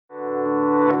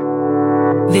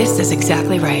This is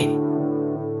exactly right.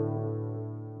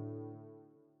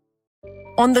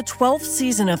 On the 12th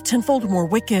season of Tenfold More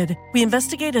Wicked, we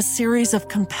investigate a series of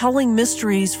compelling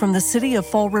mysteries from the city of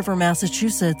Fall River,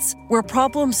 Massachusetts, where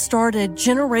problems started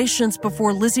generations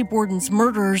before Lizzie Borden's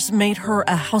murders made her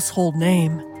a household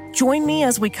name. Join me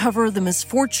as we cover the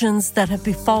misfortunes that have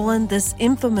befallen this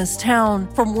infamous town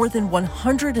for more than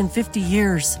 150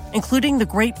 years, including the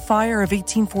Great Fire of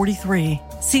 1843.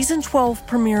 Season 12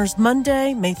 premieres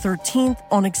Monday, May 13th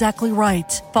on Exactly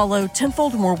Right. Follow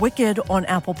Tenfold More Wicked on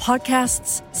Apple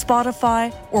Podcasts,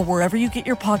 Spotify, or wherever you get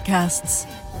your podcasts.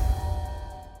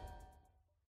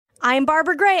 I'm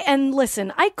Barbara Gray, and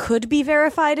listen, I could be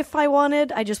verified if I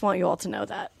wanted. I just want you all to know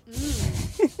that.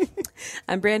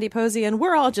 I'm Brandy Posey, and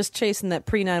we're all just chasing that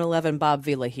pre-9/11 Bob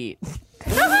Vila heat.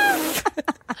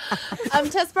 I'm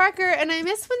Tess Barker, and I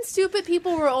miss when stupid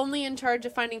people were only in charge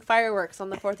of finding fireworks on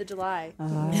the 4th of July.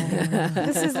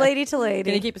 This is Lady to Lady.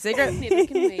 Can you keep a secret? Neither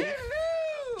can we.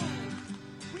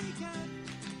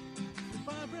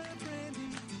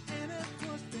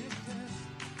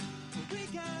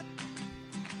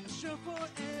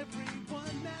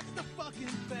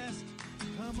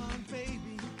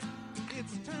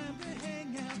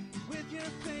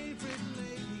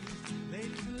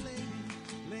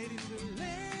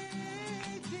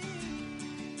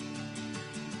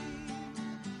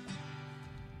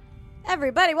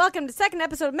 Everybody, welcome to the second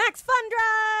episode of Max Fun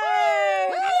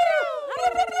Drive!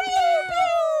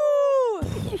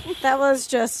 That was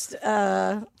just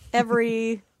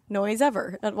every noise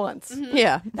ever at once. Mm-hmm.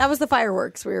 Yeah. That was the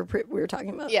fireworks we were talking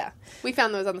about. Yeah, we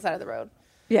found those on the side of the road.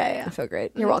 Yeah. I feel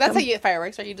great. You're welcome. That's how you get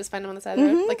fireworks, right? You just find them on the side of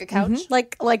the road, like a couch.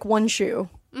 Like one shoe.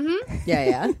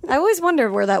 Yeah. I always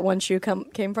wondered where that one shoe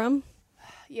came from.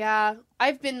 Yeah,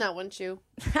 I've been that one shoe.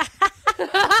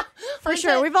 For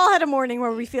sure. We've all had a morning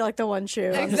where we feel like the one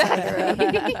shoe. Exactly.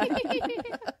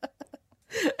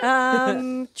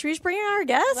 Should we bring in our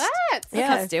guest?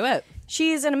 Let's do it.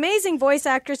 She's an amazing voice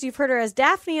actress. You've heard her as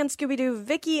Daphne on Scooby-Doo,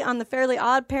 Vicky on The Fairly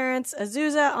Odd Parents,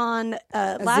 Azusa on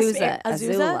Azula.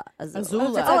 Azula.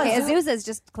 Oh, okay. Azusa is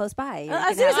just close by.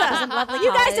 Azusa.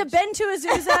 You guys have been to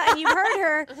Azusa and you've heard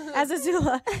her as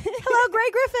Azula. Hello, Gray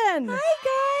Griffin. Hi,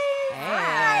 guys.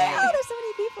 Hi. Oh, there's so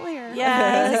many people here.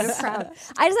 Yes. Proud.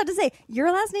 I just have to say,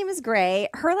 your last name is Gray.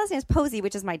 Her last name is Posey,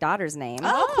 which is my daughter's name.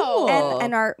 Oh, cool.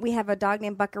 And we have a dog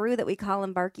named Buckaroo that we call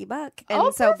him Barky Buck. And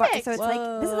Oh, so, perfect. so it's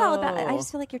like, this is all about, I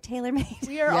just feel like you're tailor-made.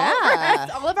 We are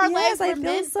all of our Yes, lives I were feel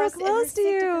meant so for us close to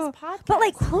intersect you. with this podcast. But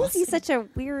like Posey's such a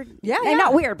weird, Yeah.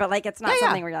 not weird, but like it's not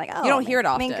something where you're like, oh, You don't hear it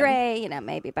I mean, often. Gray,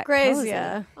 maybe, but Gray's, Posey.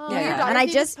 yeah. Oh, Yeah. your And daughter's I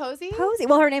name just is Posey?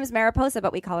 Well, her name is Mariposa,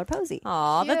 but we call her Posey.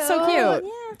 Aw, that's so Cute. cute.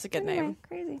 Yeah, It's a good anyway, name.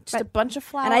 Crazy. Just a bunch of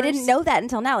flowers. And I didn't know that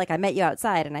until now. Like I met you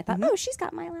outside, and I thought, oh, she's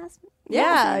got my last.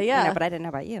 Yeah. But I didn't know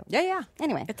about you. Yeah.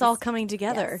 Anyway, It's all coming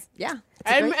together. Yeah.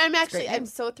 I'm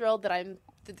so thrilled that I'm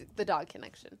the dog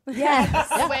connection. Yes.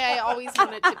 That's the way I always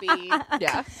want it to be.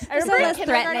 Yeah. I so remember in less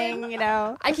kindergarten,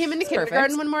 threatening, I came into It's kindergarten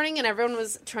perfect. one morning and everyone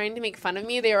was trying to make fun of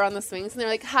me. They were on the swings and they're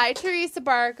like, "Hi, Teresa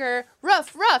Barker,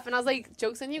 ruff." And I was like,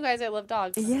 "Jokes on you guys, I love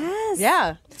dogs." Yes.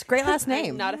 Yeah. It's a great last I'm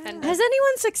name. not offended. Has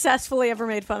anyone successfully ever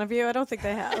made fun of you? I don't think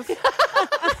they have.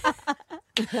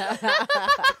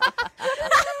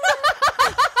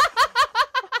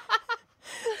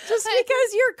 Just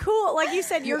because you're cool, like you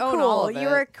said, you're own cool. all of it.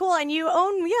 You're cool, and you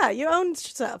own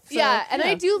stuff. So, Yeah, and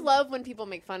I do love when people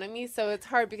make fun of me, so it's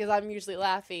hard because I'm usually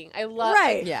laughing. I love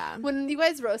Right. Yeah. when you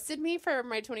guys roasted me for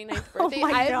my 29th birthday.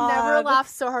 my I've God. never laughed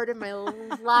so hard in my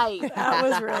life. that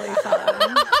was really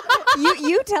fun.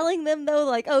 you telling them though,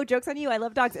 like, oh, jokes on you. I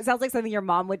love dogs. It sounds like something your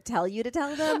mom would tell you to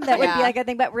tell them. That would be Yeah. like a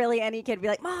thing. But really, any kid would be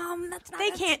like, Mom, that's not. They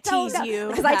that's can't so tease dumb." you.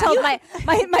 Because I told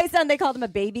my son, they called him a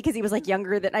baby because he was like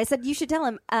younger than. I said you should tell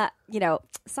him,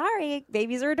 sorry,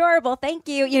 babies are adorable. Thank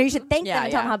you. You should thank them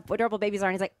and tell them how adorable babies are.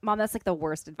 And he's like, Mom, that's like the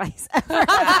worst advice ever.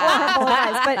 Horrible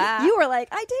advice. But you were like,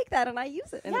 I take that and I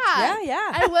use it. And it's-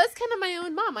 Yeah. I was kind of my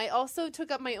own mom. I also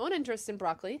took up my own interest in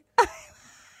broccoli.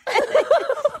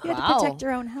 you had to protect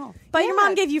your own health. But your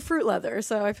mom gave you fruit leather,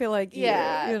 so I feel like you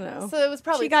know. So it was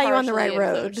probably She got you on the partially right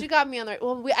influenced. road. She got me on the right.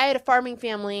 Well, I had a farming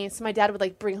family, so my dad would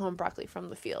like bring home broccoli from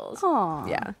the field. Aw.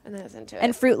 Yeah. And I was into it.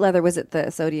 And fruit leather, was it the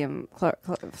sodium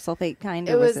sulfate kind?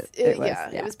 It Or was,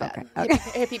 it was bad. Okay.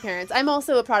 Hippie parents. I'm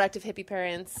also a product of hippie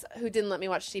parents who didn't let me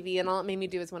watch TV, and all it made me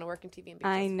do is want to work in TV. And be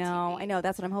I obsessed with know. TV.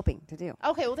 That's what I'm hoping to do.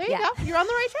 Okay, well there you Yeah. go. You're on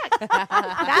the right track.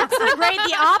 That's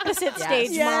the opposite stage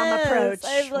mom Yes. approach,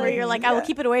 I'm where like, you're like, I will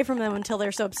keep it away from them until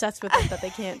they're so obsessed with it that they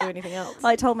can't do anything else.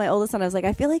 Well, I told my oldest son, I was like,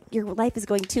 I feel like your life is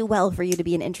going too well for you to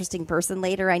be an interesting person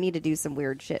later. I need to do some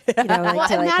weird shit. Well, to, and like,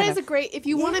 that kind is of- a great. If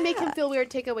you want to make him feel weird,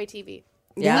 take away TV.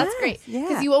 Yeah. That's great. Yeah.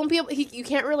 Because you won't be able, you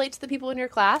can't relate to the people in your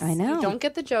class. I know. You don't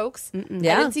get the jokes.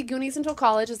 Yeah. I didn't see Goonies until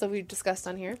college, as we've discussed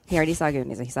on here. He already saw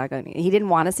Goonies. He didn't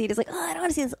want to see it. He's like, oh, I don't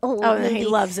want to see this old Oh, and movie. he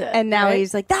loves it. And now right?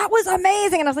 he's like, that was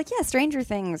amazing. And I was like, yeah, Stranger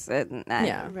Things.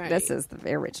 Yeah, right. This is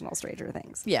the original Stranger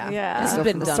Things. Yeah. Yeah. This has Go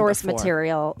been from the done source before.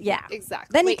 material. Yeah.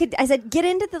 Exactly. Then Wait. you could, I said, get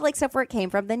into the like stuff where it came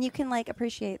from. Then you can like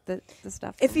appreciate the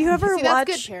stuff. If you ever See, watch,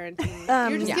 that's good parenting.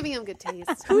 You're just giving him good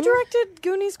taste. who directed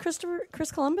Goonies?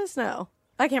 Chris Columbus? No,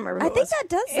 I can't remember. Who I it think was. that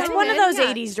does It's sound one of those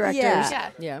Yeah. '80s directors. Yeah.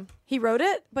 Yeah. He wrote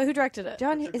it, but who directed it?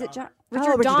 John, is it John?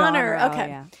 Richard Donner. Oh, Okay.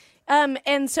 yeah.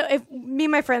 And so if me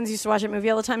and my friends used to watch that movie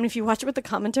all the time, and if you watch it with the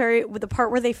commentary, with the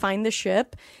part where they find the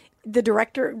ship, the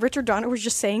director, Richard Donner, was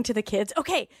just saying to the kids,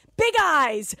 okay, big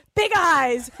eyes, big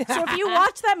eyes. So if you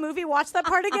watch that movie, watch that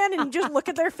part again and just look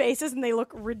at their faces and they look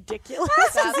ridiculous.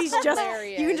 That's He's just,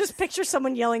 hilarious. you can just picture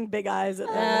someone yelling big eyes at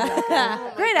them.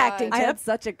 Oh Great my acting God. I tip. had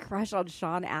such a crush on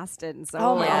Sean Astin. So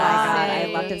Oh my God. I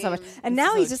loved him so much. And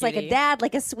now so he's just like a cutie. dad,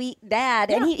 like a sweet dad.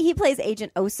 And he plays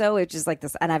Agent Oso, which is like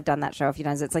this. And I've done that show a few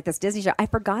times. It's like this Disney show. I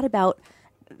forgot about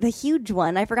the huge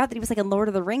one. I forgot that he was like in Lord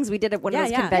of the Rings. We did it one of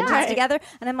those conventions Yeah. together.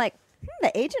 And I'm like,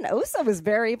 the Agent Oso was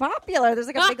very popular. There's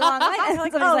like a big long line. And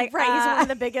Like, somebody's oh, like, right, he's one of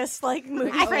the biggest like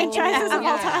movie franchises of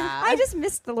all time. I just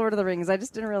missed the Lord of the Rings. I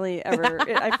just didn't really ever.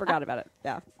 I forgot about it.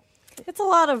 Yeah. It's a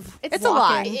lot of It's a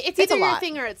lot. walking. It's It's a either your lot.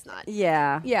 thing or it's not.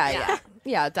 Yeah.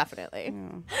 Yeah, definitely.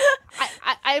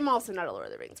 I'm also not a Lord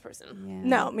of the Rings person.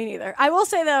 No, me neither. I will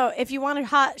say though, if you want a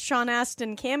hot Sean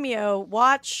Astin cameo,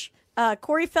 watch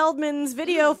Corey Feldman's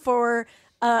video for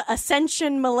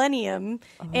Ascension Millennium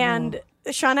and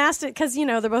Sean Astin, because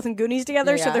they're both in Goonies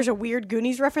together, so Yeah. there's a weird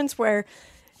Goonies reference where.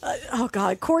 Oh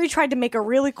God! Corey tried to make a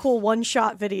really cool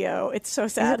one-shot video. It's so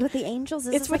Is sad. it with the angels?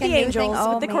 Is It's this with like the a new angels, thing?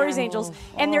 Oh, with the Corey's man. angels,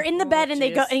 and they're in the bed, and they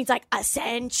go, jeez. and he's like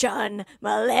Ascension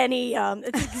Millennium.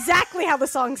 It's exactly how the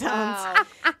song sounds.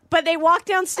 But they walk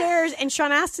downstairs, and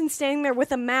Sean Astin's standing there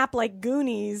with a map like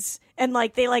Goonies, and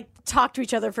like they like talk to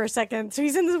each other for a second. So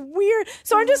he's in this weird.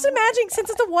 So I'm just imagining, since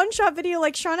it's a one-shot video,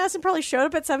 like Sean Astin probably showed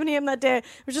up at 7 a.m. that day,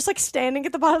 was just like standing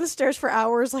at the bottom of the stairs for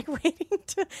hours, like waiting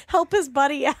to help his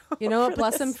buddy out. You know what? for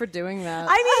Bless this. him for doing that.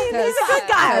 I mean, he's a good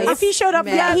guy. Because- If he showed up,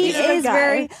 Man. yeah, He he's a good is guy.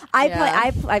 very. I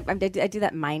Yeah. play. I do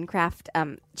that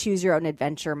Minecraft. Choose your own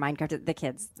adventure. Minecraft. The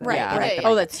kids. Right, Yeah. right.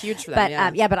 Oh, that's huge for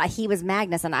them. But but he was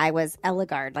Magnus and I was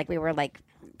Eligard. Like we were like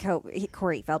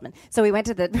Corey Feldman. So we went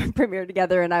to the premiere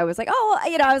together, and I was like, oh,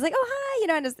 I was like, oh,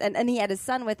 hi, and he had his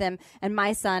son with him, and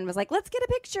my son was like, let's get a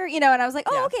picture, and I was like,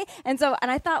 oh, Yeah. okay. And so, and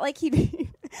I thought like he'd.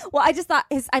 Well, I just thought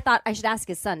I thought I should ask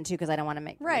his son too because I don't want to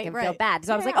make Right, him feel right. bad.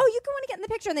 So I was like, Yeah. "Oh, you can want to get in the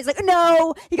picture," and he's like,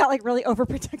 "No." He got like really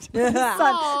overprotective of his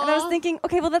son, and I was thinking,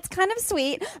 okay, well, that's kind of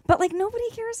sweet, but like nobody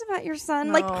cares about your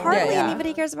son. Like hardly Yeah.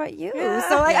 anybody cares about you. Yeah.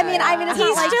 So like, I mean, it's He's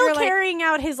not like still you're, like, carrying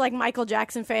out his like Michael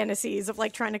Jackson fantasies of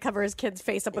like trying to cover his kid's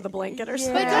face up with a blanket or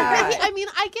something. But I mean,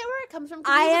 I get where it comes from.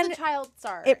 'Cause he was a child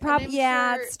star. It probably and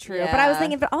I'm sure- it's true. But I was Yeah.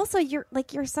 thinking, but also your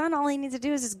son, all he needs to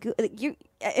do is just you.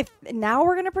 If now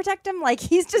we're gonna protect him, like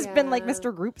he's just been like Yeah.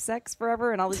 Mr. Group Sex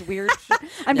forever and all this weird shit.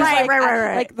 I'm just Right, like,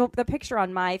 right. like the picture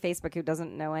on my Facebook who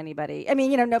doesn't know anybody. I mean,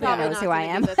 nobody Probably knows not who I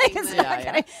gonna am. do the thing It's that- not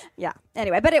gonna- yeah.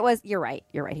 Anyway, but it was. You're right.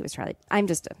 He was Charlie. I'm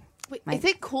just a. Wait, is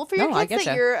it cool for your No, I kids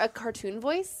that getcha. you're a cartoon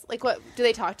voice? Like, what do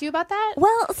they talk to you about that?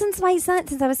 Well, since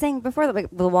I was saying before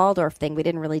the Waldorf thing, we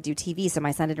didn't really do TV, so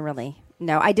my son didn't really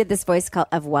know. I did this voice called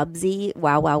of Wubsy.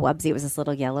 Wow, Wubsy. It was this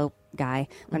little yellow guy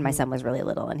when my son was really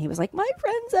little, and he was like, "My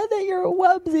friend said that you're a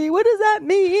Wubsy. What does that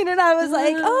mean?" And I was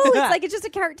like, "Oh, it's just a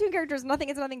cartoon character. It's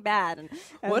nothing bad." And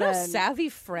What a then- savvy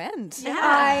friend.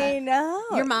 I know.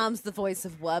 Your mom's the voice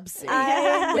of Wubsy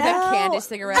I with know. a candy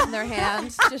cigarette in their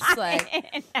hand, just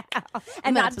like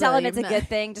and not tell him it's a manipulating good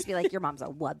thing. Just be like, your mom's a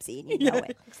Wubsy, and you know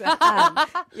it.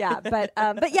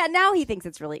 But yeah, now he thinks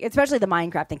it's really, especially the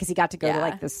Minecraft thing, because he got to go to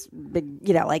like this big,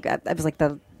 like it was like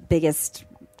the biggest.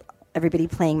 Everybody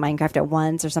playing Minecraft at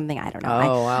once or something. I don't know.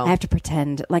 Oh, wow. I have to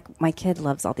pretend like my kid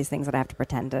loves all these things that I have to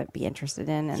pretend to be interested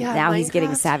in, and Yeah, now he's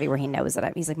getting Minecraft. savvy where he knows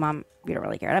that he's like, "Mom, we don't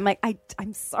really care." And I'm like,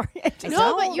 I'm sorry. I just No,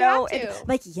 don't but you know. have to. And,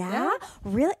 like,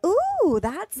 really? Ooh,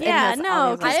 that's Yeah, and that's no,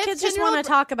 obviously- because I have kids just 10-year-old want to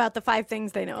talk about the 5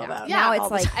 things they know about. Yeah. Now all it's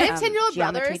the like time. I have 10-year-old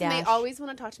Geometry brothers, and they Dash. always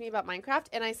want to talk to me about Minecraft.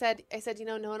 And I said,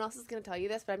 no one else is going to tell you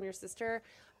this, but I'm your sister.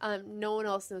 No one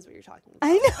else knows what you're talking about.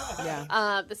 I know.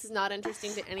 yeah. This is not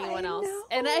interesting to anyone I else. know.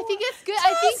 And I think think it's good.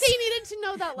 I think they needed to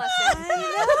know that lesson. I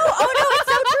know. Oh no, it's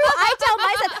so true. I tell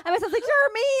my son, my son's like,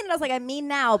 "You're mean," and I was like, "I'm mean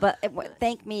now, but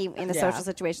thank me in a social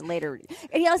situation later."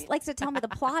 And he always likes to tell me the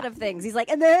plot of things. He's like,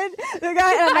 and then the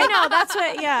guy. And I know that's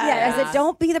what. Yeah. I said,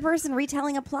 don't be the person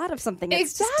retelling a plot of something.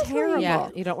 It's just terrible. Yeah,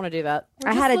 you don't want to do that.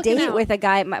 I had a date with a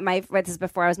guy. This is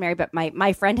before I was married, but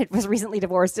my friend was recently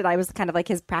divorced, and I was kind of like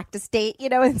his practice date,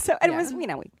 and so it was,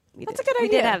 that's a good idea. We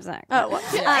did have sex. Oh, well,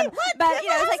 but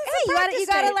it's like, hey, you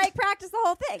gotta like practice the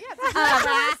whole thing.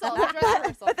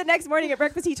 But the next morning at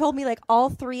breakfast, he told me like all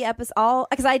 3 episodes,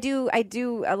 because I do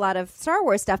a lot of Star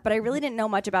Wars stuff, but I really didn't know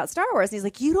much about Star Wars. And he's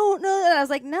like, you don't know that? And I was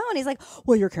like, no. And he's like,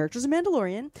 well, your character's a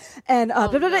Mandalorian, and blah,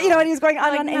 blah, blah, and he was going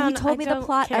on and on, and he told me the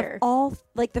plot of all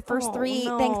like the first 3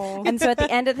 things. And so at the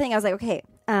end of the thing, I was like, okay,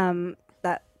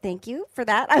 thank you for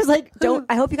that. I was like,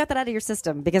 I hope you got that out of your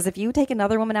system, because if you take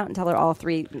another woman out and tell her all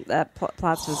 3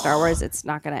 plots to Star Wars, it's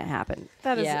not going to happen.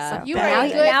 That is You are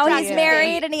now he's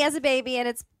married and he has a baby, and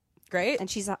it's great. And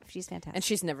she's fantastic. And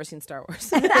she's never seen Star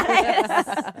Wars.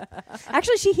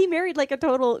 Actually, he married like a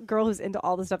total girl who's into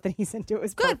all the stuff that he's into. It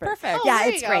was good, perfect. Yeah,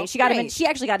 it's great. She got him in. She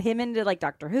actually got him into like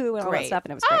Doctor Who and all that stuff,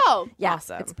 and it was great. Oh, yeah,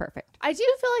 awesome. It's perfect. I do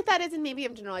feel like that isn't, maybe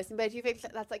I'm generalizing, but I do think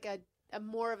that's like a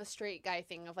more of a straight guy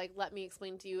thing of like, let me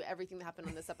explain to you everything that happened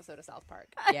on this episode of South Park.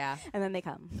 Yeah. And then they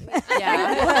come.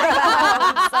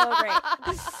 Yeah. So great.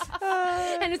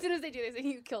 And as soon as they do, they say,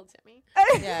 you killed Timmy.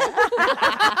 Yeah.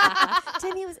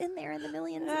 Timmy was in there in the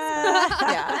millions.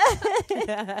 Yeah.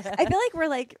 I feel like we're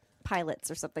like pilots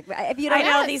or something. If you don't I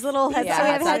know these little headsets. So we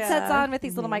have headsets on with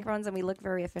these little microphones, and we look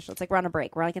very official. It's like we're on a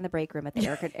break. We're like in the break room at the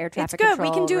air traffic It's good. control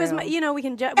We can do room. as much. We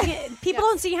can. People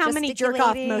don't see how many jerk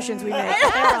off Gesticulating. motions we make.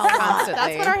 They're all Constantly.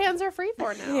 That's what our hands are free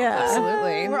for now. Yeah.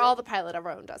 Absolutely. We're all the pilot of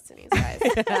our own destinies, guys.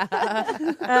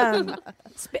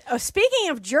 Speaking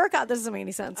of jerk off, this doesn't make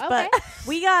any sense, but Okay.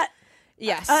 we got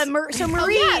Yes.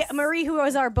 Marie, who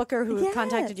was our booker who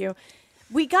contacted you.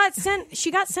 She got sent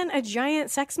a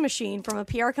giant sex machine from a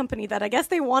PR company that I guess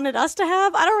they wanted us to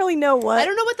have. I don't really know what. I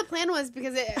don't know what the plan was,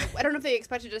 because I don't know if they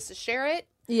expected us to share it.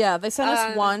 Yeah, they sent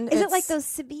us one. Is it like those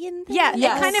Sibian things? Yeah,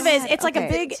 Yes. it kind of is. It's like a Okay.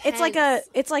 big.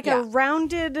 It's like a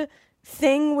rounded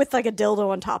thing with like a dildo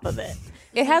on top of it.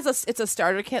 It has it's a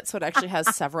starter kit, so it actually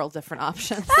has several different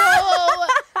options.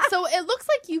 So it looks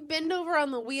like you bend over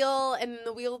on the wheel, and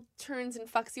the wheel turns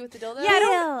and fucks you with the dildo. Yeah, I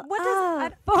don't. What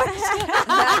does?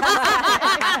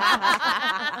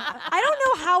 I don't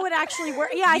know how it actually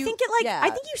works. Yeah, I think it I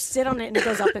think you sit on it and it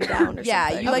goes up and down. Or Yeah,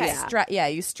 something. you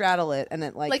Okay. you straddle it, and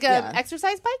it like a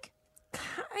exercise bike.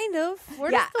 kind of.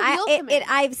 Where does the wheel come in?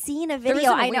 I've seen a video.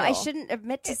 isn't a I know I wheel. shouldn't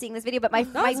admit to seeing this video, but my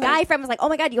guy friend was like, "Oh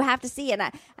my god, you have to see!" And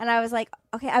I was like,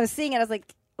 "Okay." I was seeing it. I was like,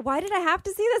 "Why did I have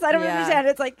to see this? I don't Yeah. understand."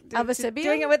 It's like Of a Sibian?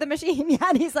 doing it with a machine. Yeah,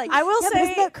 and he's like, I will but say-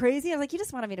 isn't that crazy?" I was like, "You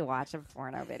just wanted me to watch a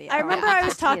porno video." I remember Yeah. I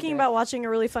was talking You do about watching a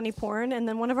really funny porn, and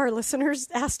then one of our listeners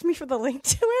asked me for the link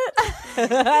to it,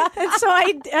 and so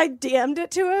I DM'd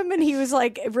it to him, and he was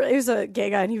like, it was a gay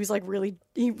guy, and he was like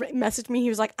he messaged me. He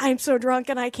was like, "I'm so drunk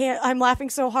and I'm laughing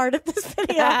so hard at this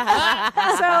video."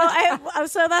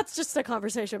 so that's just a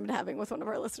conversation I've been having with one of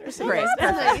our listeners. Great.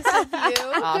 Nice of you.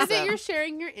 Good Awesome. that you're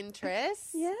sharing your interests.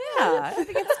 Yeah. Yeah, I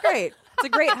think it's great. It's a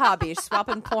great hobby,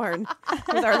 swapping porn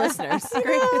with our listeners. Great.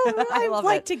 I love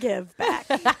like it. to give back.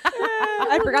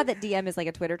 I forgot that DM is like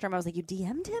a Twitter term. I was like, "You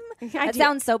DM'd him?" I That do.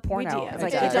 sounds so We porno. DM. It's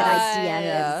like, It "Did does. I DM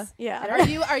Yeah. him?" Yeah.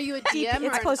 Are you a DM?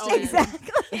 It's or close an to OM?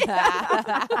 Exactly.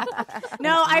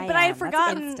 No, I am. had That's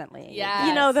forgotten. instantly. Yeah.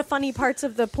 You know, the funny parts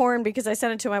of the porn, because I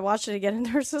sent it to him, I watched it again, and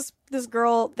there's this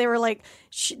girl, they were like,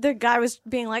 the guy was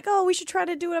being like, "Oh, we should try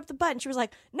to do it up the butt," and she was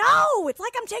like, "No, it's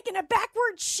like I'm taking a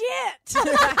backward shit." They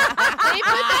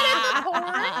put that in the porn.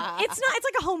 It's not, it's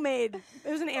like a homemade,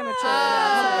 it was an amateur.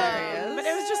 hilarious. But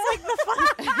it was just like the fun.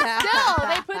 Still,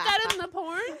 they put that in the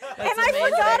porn. And I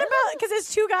forgot about, because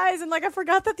it's 2 guys, and like I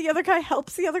forgot that the other guy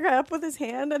helps the other guy up with his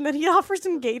hand, and then he offers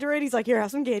him Gatorade. He's like, "Here,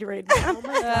 have some Gatorade, man." Oh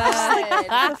my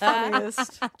god. The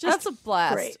funniest. Just a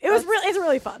blast. Great. It was really, it's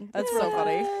really fun. That's so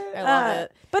funny. I love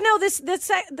it. But no,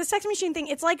 the sex machine thing,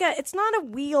 it's not a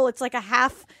wheel, it's like a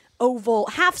half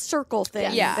circle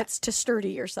thing. Yeah. That's to sturdy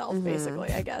yourself,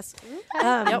 basically, I guess.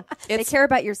 They care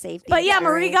about your safety. But yeah,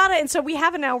 Very- Marie got it, and so we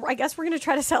have it now. I guess we're going to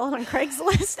try to sell it on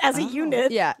Craigslist as a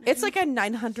unit. Yeah, it's like a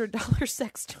 $900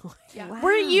 sex toy. Wow.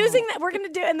 We're using that. We're going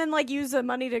to do, and then like use the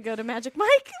money to go to Magic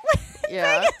Mike. in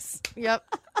Yeah. Vegas. Yep.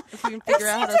 If you can figure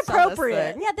out how to seems sell this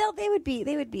appropriate. thing. Yeah, they would be.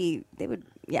 They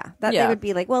Yeah. would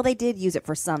be like, well, they did use it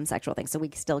for some sexual things, so we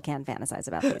still can fantasize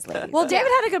about these ladies. Well, David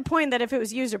had a good point that if it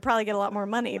was used, it'd probably get a lot more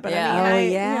money. But Yeah. I mean,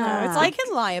 Oh, yeah. it's I like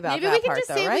can lie about Maybe that we can part, just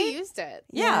though, say right? we used it.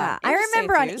 yeah, you I just say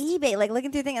remember on it's used. eBay, like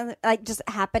looking through things, like just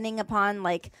happening upon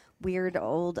like weird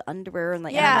old underwear and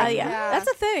like that's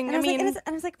a thing. And I mean, mean,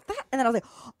 I was like, that. And then I was like,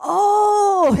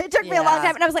 oh, it took me a long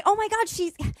time, and I was like, oh my god,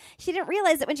 she didn't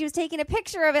realize that when she was taking a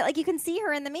picture of it, like you can see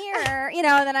her in the mirror, you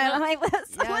know. And then I'm like, what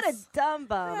a dumb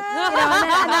bum, you know.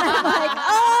 And then I'm like,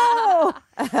 oh,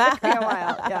 it took me a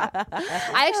while. Yeah.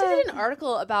 I actually did an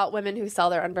article about women who sell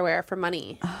their underwear for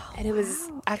money, and it was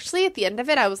actually at the end of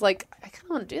it, I was like, I kind of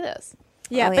want to do this.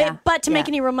 Yeah, but to make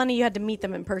any real money, you had to meet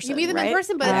them in person. You meet them in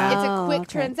person, but it's a quick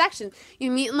transaction. You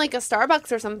meet in like a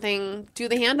Starbucks or something, do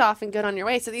the handoff, and get on your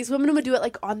way. So these women would do it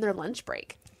like on their lunch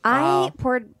break. I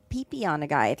poured pee-pee on a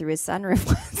guy through his sunroof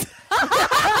once.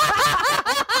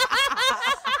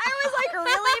 I was like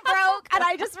really broke, and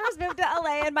I just first moved to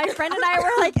LA, and my friend and I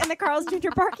were like in the Carl's Jr.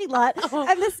 parking lot,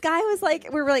 and this guy was like,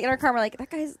 we were like in our car, and we're like, that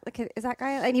guy's like, is that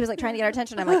guy? And he was like trying to get our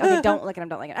attention. I'm like, okay, don't look at him,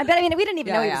 don't look at him. But I mean, we didn't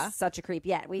even know he was such a creep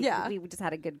yet. We just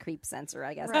had a good creep sensor,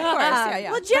 I guess. Right. Of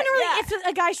course, Well, generally, if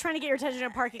a guy's trying to get your attention in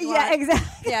a parking lot,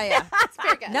 exactly. It's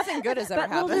very good. Nothing good has ever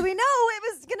happened. Little did we know it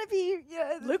was going to be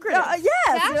lucrative.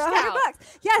 Yes,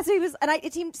 $100. Yeah, so he was, and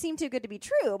it seemed too good to be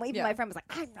true. Even my friend was like,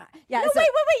 I'm not. Yeah, No, so, wait.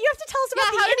 You have to tell us about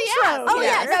how the did he intro. ask? Oh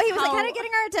yeah, Yeah. so he was like kind of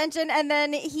getting our attention, and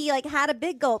then he like had a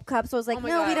big gulp cup. So I was like, my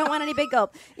no, we God. don't want any big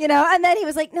gulp, you know. And then he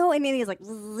was like, no, and then he's like,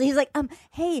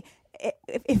 hey.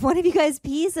 If one of you guys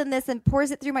pees in this and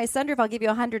pours it through my sunroof, I'll give you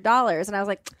 $100. And I was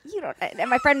like, you don't. And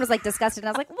my friend was like disgusted. And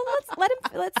I was like, well,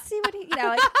 let's see what he, you know,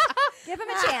 like, give him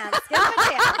a chance. Give him a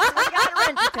chance. We got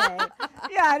rent to pay.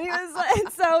 Yeah, and he was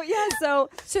like, so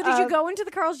did you go into the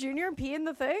Carl's Jr. and pee in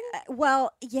the thing?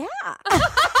 well, yeah.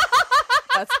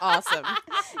 That's awesome.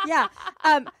 Yeah.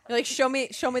 You're like, show me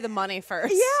the money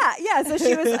first. Yeah. So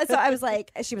she was. So I was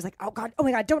like, she was like, oh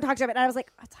my god, don't talk to him. And I was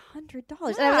like, it's $100.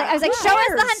 And I was like, show us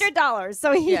the $100.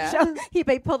 So he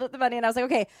pulled up the money, and I was like,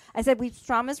 okay. I said, we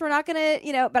promise we're not gonna,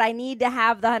 you know, but I need to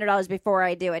have the $100 before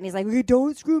I do it. And he's like,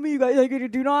 don't screw me, you guys.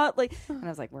 Like, do not like. And I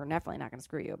was like, we're definitely not gonna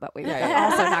screw you, but we're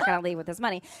also not gonna leave with this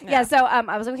money. Yeah. So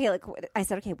I was like, okay. Like I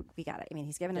said, okay, we got it. I mean,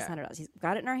 he's given us $100. He's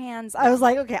got it in our hands. I was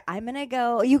like, okay, I'm gonna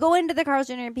go. You go into the Carl's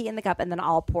Jr. and pee in the cup, and then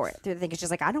I'll pour it through the thing. It's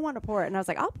just like, I don't want to pour it. And I was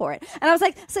like, I'll pour it. And I was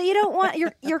like, so you don't want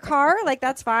your car? Like,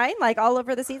 that's fine? Like, all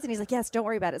over the seats? And he's like, yes, don't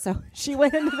worry about it. So she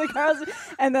went into the car,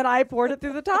 and then I poured it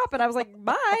through the top. And I was like,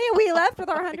 bye. We left with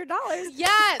our $100.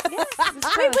 Yes. Wait,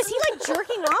 was he like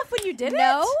jerking off when you did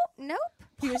it? Nope.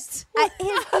 His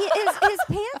His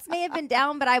pants may have been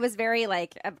down, but I was very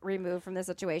like removed from the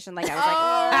situation. Like I was like,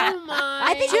 Oh my!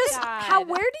 I think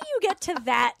where do you get to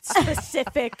that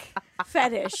specific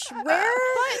fetish? Where?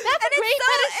 That's a great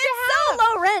fetish to it's so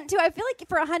low rent too. I feel like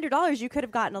for $100 you could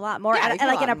have gotten a lot more, Yeah, you and could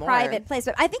like have in a gotten more. private place.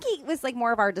 But I think he was like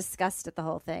more of our disgust at the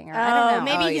whole thing. Or, I don't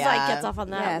know. Maybe he's like yeah. gets off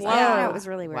on that. Yes, Whoa. I don't know. It was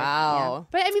really weird. Wow.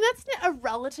 But I mean, that's a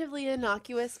relatively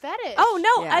innocuous fetish. Oh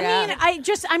no! Yeah. I mean,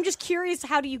 I'm just curious.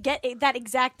 How do you get that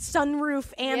exact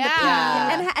sunroof and the pee?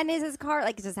 Yeah. And is his car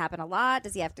like? Does this happen a lot?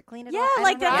 Does he have to clean it? Yeah, all? I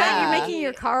like don't that. know. Guy, Yeah. you're making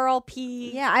your car all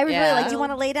pee. Yeah, I was really Yeah. like, do you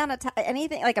want to lay down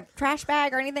anything like a trash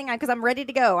bag or anything? Because I'm ready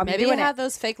to go. I'm Maybe doing you have it.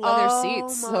 those fake leather Oh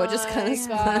seats, so it just kind my of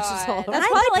splashes all God. over. That's I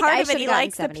probably feel like part I of it. He should've gotten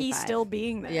likes the pee 75. still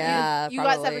being there. Yeah, You got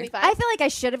probably. 75. I feel like I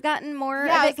should have gotten more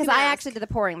Yeah, I of it was because gonna I ask. actually did the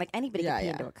pouring. Like anybody Yeah, could pee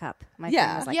yeah. into a cup. My Yeah.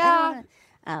 friend was like, Yeah. I don't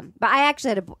wanna. But I actually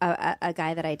had a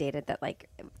guy that I dated that like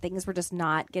things were just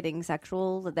not getting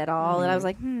sexual at all, and I was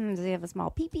like, does he have a small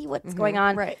pee-pee? What's going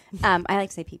on? Right. I like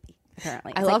to say pee-pee.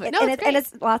 Apparently, I It's love like, it. No, and, it's and great.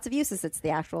 it's lots of uses. It's the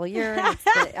actual urine. It's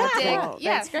the actual,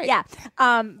 Yeah, it's great. Yeah.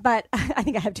 But I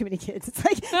think I have too many kids. It's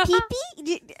like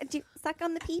pee-pee. Do you suck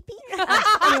on the pee-pee?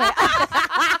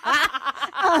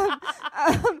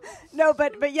 No,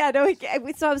 but yeah, no.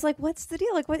 So I was like, "What's the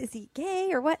deal? Like, what is he gay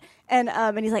or what?" And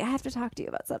he's like, "I have to talk to you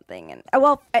about something." And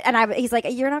he's like,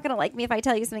 "You're not gonna like me if I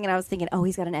tell you something." And I was thinking, "Oh,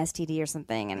 he's got an STD or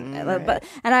something." And but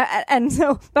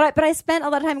I spent a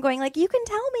lot of time going like, "You can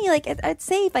tell me, like it's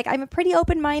safe. Like I'm pretty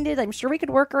open minded. I'm sure we could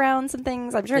work around some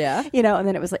things. I'm sure, Yeah. you know." And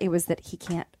then it was that he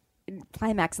can't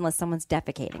climax unless someone's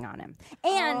defecating on him.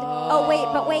 And but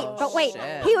wait,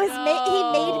 shit. he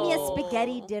made me a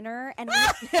spaghetti dinner, and and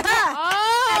he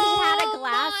had a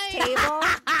glass table.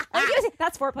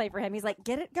 That's foreplay for him. He's like,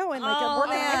 get it going, like work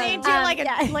it And out. they do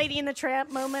like a Lady in the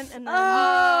Tramp moment, and then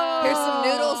Here's some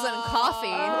noodles and coffee.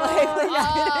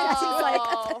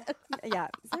 Yeah,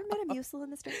 is there Metamucil in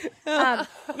this drink?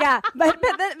 Yeah, but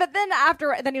then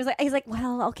after, then he's like,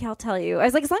 well, okay, I'll tell you. I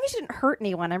was like, as long as you didn't hurt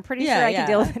anyone, I'm pretty sure I can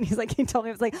deal with it. And he's like, he told me,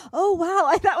 I was like, oh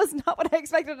wow, that was not what I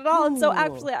expected at all. And so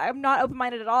actually, I'm not open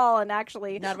minded at all. And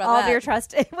actually, Not about all of that. your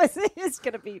trust it's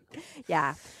gonna be,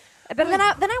 yeah. But then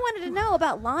I wanted to know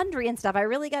about laundry and stuff. I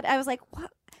was like, what?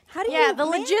 How do you Yeah, the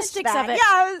manage logistics that? of it.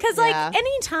 Yeah, Because, like,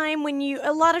 anytime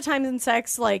a lot of times in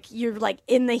sex, like, you're, like,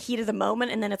 in the heat of the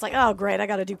moment, and then it's like, oh, great, I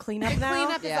got to do cleanup now.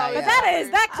 Cleanup is always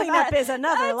But that cleanup is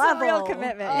another that's level. a real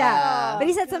commitment. Yeah. But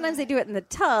he said sometimes they do it in the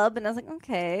tub, and I was like,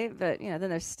 okay, but then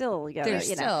there's still, There's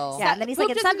still. Yeah, and then he's like,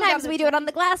 and doesn't go sometimes down we the do it on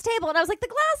the glass table, and I was like, the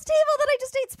glass table that I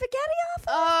just ate spaghetti off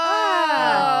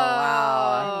of?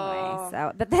 wow.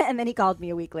 Anyway, and then he called me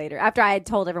a week later after I had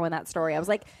told everyone that story. I was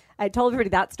like, I told everybody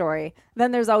that story.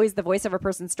 Then there's always the voiceover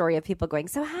person story of people going,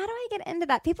 so how do I get into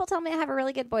that? People tell me I have a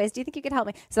really good voice. Do you think you could help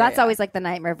me? So that's always like the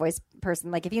nightmare voice person.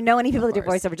 Like if you know any people that do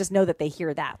voiceover, just know that they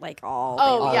hear that like all day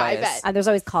long. Yeah, I bet. And there's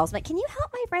always calls like, can you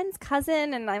help my friend's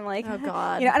cousin? And I'm like, Oh,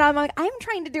 God. and I'm like, I'm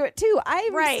trying to do it too. I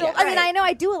mean, I know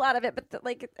I do a lot of it, but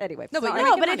anyway. No, but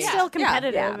it's still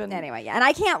competitive. Yeah. Anyway, and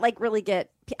I can't like really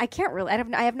I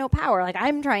have no power. Like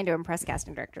I'm trying to impress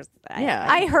casting directors.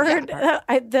 I heard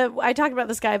I talked about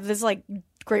this guy, this like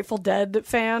Grateful Dead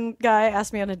fan guy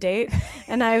asked me on a date,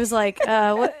 and I was like,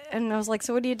 what? And I was like,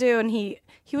 so what do you do? And he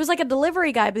was like a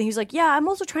delivery guy, but he was like, yeah, I'm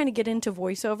also trying to get into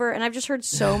voiceover. And I've just heard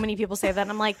so many people say that. And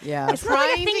I'm like, it's not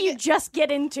like a thing you just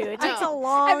get into. It takes a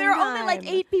long time. And there are only like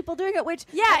 8 people doing it, which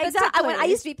exactly. I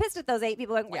used to be pissed at those 8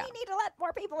 people. Like, we need to let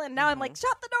more people in. Now I'm like,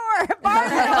 shut the door. No,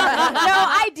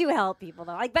 I do help people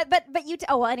though. Like, but you.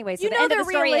 Anyway, so the end of the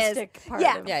story is part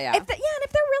yeah, of it. yeah. If they're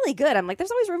really good, I'm like,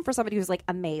 there's always room for somebody who's like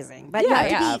amazing. But you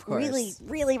have to be really,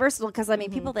 really versatile because I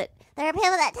mean, people that there are people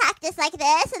that talk just like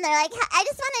this, and they're like, I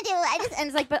just want to do. And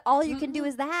it's like, but all you can do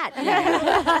is that.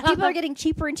 People are getting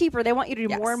cheaper and cheaper. They want you to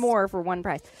do more and more for one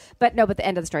price. But no, but the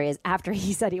end of the story is after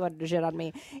he said he wanted to shit on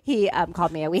me, he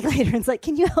called me a week later and was like,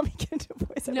 can you help me get into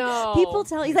voiceover? No. People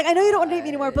tell he's like, I know you don't want to date me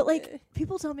anymore, but like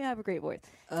people tell me I have a great voice.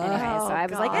 Anyway, so I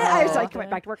was like, I went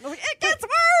back to work. I was like, it gets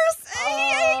worse.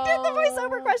 He did the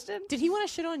voiceover question. Did he want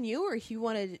to shit on you, or he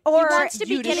wanted? Or He wants to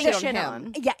be you getting shit shit on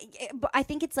on. Yeah, but I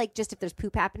think it's like just if there's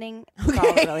poop happening, that's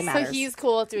all that really matters. So he's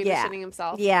cool with doing the shitting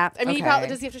himself. Yeah. I mean, he probably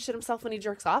does. He have to shit himself when he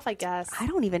jerks off, I guess. I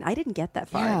didn't get that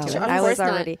far. Yeah, into it. of I course was not.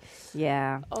 already.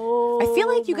 Yeah. Oh, I feel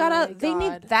like you gotta. my They need.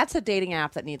 God. That's a dating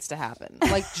app that needs to happen.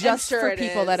 Like just sure for it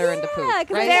people is. that are into poop. Yeah,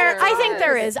 'cause Right? I think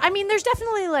there is. I mean, there's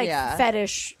definitely like Yeah.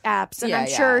 fetish apps, and Yeah, I'm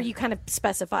sure you kind of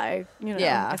specify,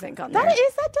 I think on there.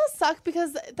 That does suck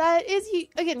because that is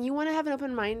again. You want to have an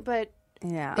open mind, but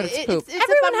Yeah. But it's poop. it's a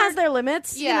Everyone bummer. has their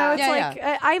limits. Yeah. It's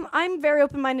like I'm very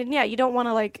open minded. Yeah, you don't want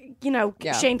to like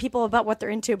shame people about what they're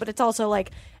into, but it's also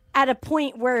like at a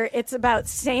point where it's about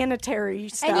sanitary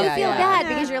stuff. And you feel yeah. bad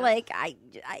because you're like, I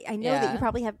know that Yeah. you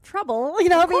probably have trouble. You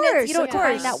know, Of course, you don't of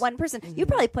find course. that one person. You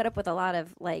probably put up with a lot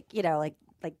of like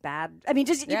bad. I mean,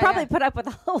 just you Yeah, probably yeah. put up with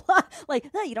a whole lot.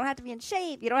 Like, no, you don't have to be in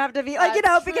shape. You don't have to be like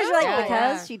because you're like Yeah,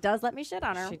 because yeah. she does let me shit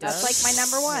on her. She That's does. like my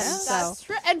number one. Yeah. So That's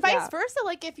true, and vice yeah. versa.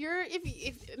 Like if you're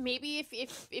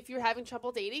having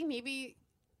trouble dating, maybe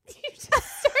you just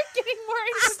start getting more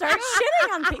into Start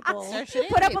shitting on people.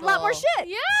 put up with a lot more shit.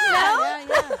 Yeah.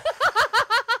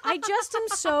 I just am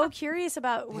so curious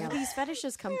about where these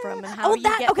fetishes come from and how you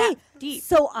get okay. that deep.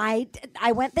 So I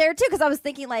went there too because I was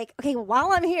thinking like, okay,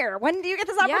 while I'm here, when do you get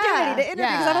this opportunity to interview?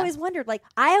 Because I've always wondered, like,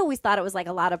 I always thought it was like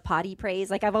a lot of potty praise.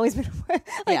 Like I've always been,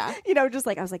 just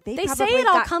like I was like, they say probably it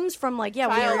all got- comes from like Yeah,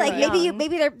 we're like young.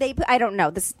 maybe they I don't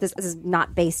know. This is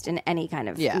not based in any kind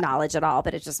of knowledge at all,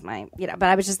 but it's just my But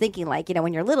I was just thinking like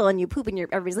when you're little and you poop and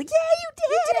everybody's like, yeah, you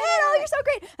did it! Oh, you're so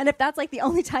great. And if that's like the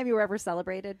only time you were ever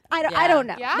celebrated, I don't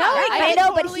know. Yeah. No, I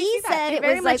know, but totally he see that. said It it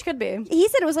very was much like could be. He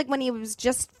said it was like when he was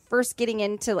just first getting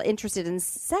interested in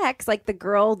sex, like the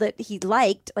girl that he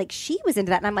liked, like she was into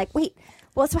that, and I'm like, wait.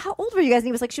 Well, so how old were you guys? And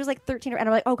he was like, she was like 13, and I'm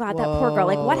like, oh god, that poor girl.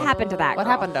 Like, what happened to that? What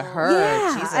girl? happened to her?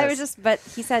 Yeah, Jesus. I was just, but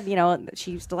he said,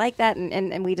 she used to like that,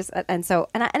 and we just, and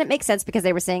it makes sense because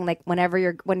they were saying like whatever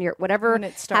When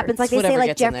it starts. happens, like they Whatever say, like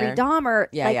gets in Jeffrey there. Dahmer,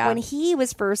 Yeah, like yeah. when he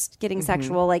was first getting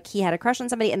sexual, like he had a crush on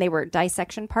somebody, and they were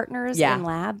dissection partners in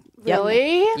lab.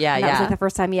 Really? Yeah, And that was yeah. like the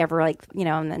first time he ever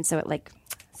and then so it like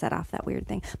set off that weird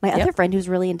thing. My other friend who's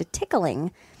really into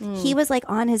tickling, he was like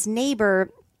on his neighbor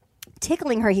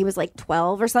tickling her. He was like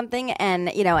 12 or something, and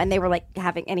and they were like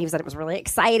having, and he said it was really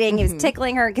exciting. He was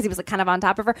tickling her because he was like kind of on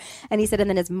top of her, and he said, and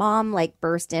then his mom like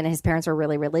burst in, and his parents were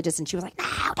really religious, and she was like, no,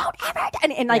 don't ever,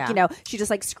 and like she just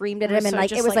like screamed at him, and So like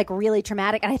just, it was like- like really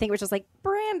traumatic, and I think it was just like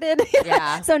branded.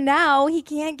 Yeah. So now he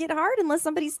can't get hard unless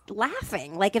somebody's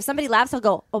laughing. Like if somebody laughs, he'll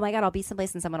go, oh my god, I'll be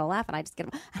someplace and someone will laugh, and I just get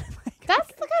him.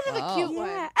 That's kind of a cute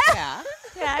one. Yeah.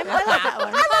 Yeah, I like that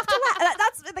one. I love to laugh.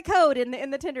 That's the code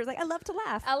in the Tinder. It's like, I love to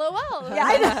laugh. LOL. Yeah,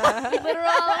 I know. Literal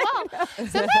LOL.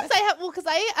 Sometimes because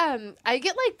I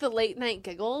get like the late night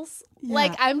giggles. Yeah.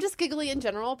 Like I'm just giggly in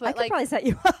general, but I could like probably set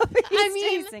you up. I mean,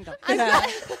 He's single. I got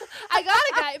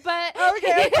a guy, but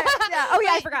Okay. Yeah. Oh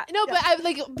yeah, I forgot. No, but I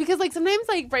like because like sometimes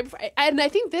like right before, and I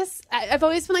think I've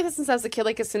always been like this since I was a kid.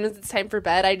 Like as soon as it's time for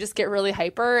bed, I just get really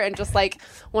hyper and just like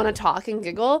want to talk and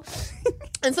giggle.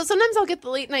 And so sometimes I'll get the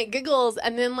late night giggles,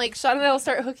 and then like Sean and I will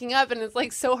start hooking up, and it's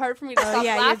like so hard for me to stop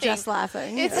yeah, laughing. you're just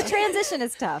laughing. The transition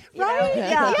is tough, Right?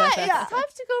 Yeah. It's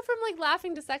tough to go from like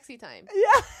laughing to sexy time.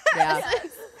 Yeah.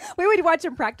 We would watch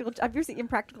Impractical. Have you seen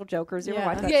Impractical Jokers? You ever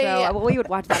watch that show? Yeah. Well, we would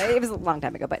watch that. It was a long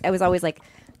time ago, but I was always like,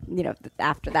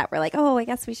 after that, we're like, oh, I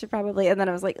guess we should probably. And then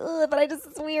I was like, ugh, but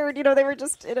it's weird. They were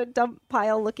just in a dump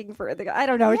pile looking for. I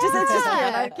don't know. It's just weird.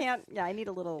 I can't. Yeah, I need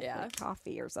a little like,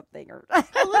 coffee or something or a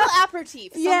little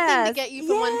aperitif, something to get you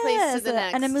from one place to the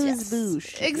next. An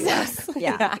amuse-bouche. Exactly.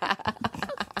 Yeah.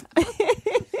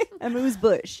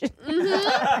 Amuse-bouche.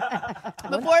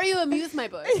 Before you amuse my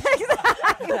bush.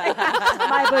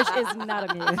 My bush is not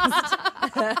amused.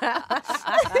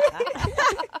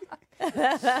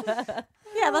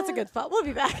 Yeah, that's a good thought. We'll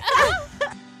be back.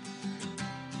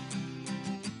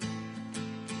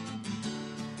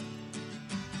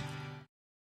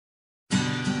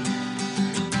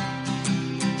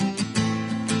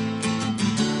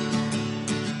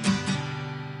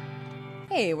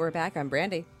 Hey, we're back. I'm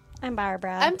Brandy. I'm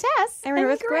Barbara. I'm Tess. And we're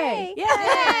with Gray.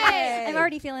 Yay! I'm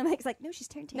already feeling like it's like, no, she's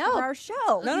taking over our show.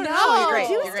 No, No. you're great.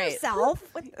 Introduce You're great. yourself.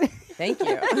 Thank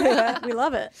you. We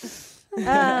love it.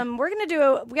 We're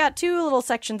gonna we got two little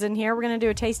sections in here. We're gonna do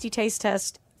a tasty taste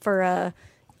test for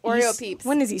Oreo Peeps.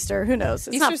 When is Easter? Who knows?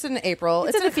 It's Easter's in April.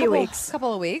 It's in a few weeks.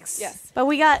 Couple of weeks. Yes. but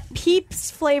we got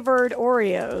Peeps flavored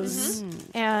Oreos.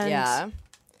 And Yeah.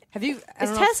 Have you? I is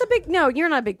don't know Tess a big? No, you're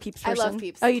not a big Peeps I person. love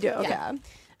Peeps. Oh, you do.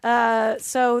 Okay.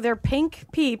 So they're pink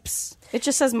Peeps. It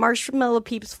just says marshmallow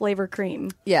Peeps flavor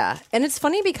cream. Yeah, and it's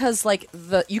funny because like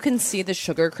you can see the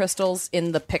sugar crystals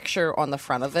in the picture on the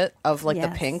front of it of like the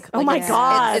Yes. pink. Oh Like, my it's-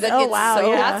 God. Oh, it's wow, so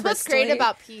yeah. That's what's great crystally.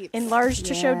 about Peeps. Enlarged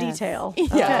to show Yes. detail. Oh,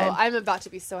 Okay. I'm about to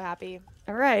be so happy.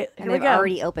 All right. And Here we they've go.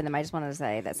 already opened them. I just wanted to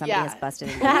say that somebody Yeah. has busted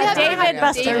in. Yeah, David David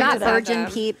busted. They're not into virgin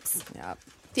them. Peeps. Yeah.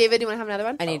 David, do you want to have another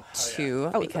one? I need two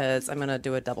because I'm gonna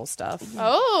do a double stuff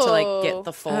Oh. to like get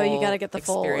the full. Oh, you got to get the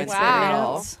full experience.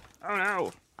 Wow. of it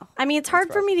all. I mean, it's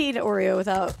hard for me to eat an Oreo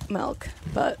without milk,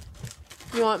 but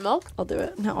You want milk? I'll do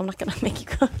it. No, I'm not going to make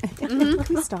you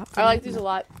go. Stop. I like these a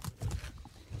lot.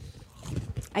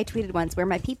 I tweeted once, "Where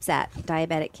my peeps at,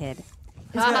 diabetic kid."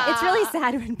 It's really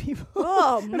sad when people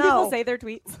when people say their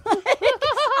tweets.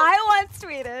 I once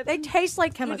tweeted. They taste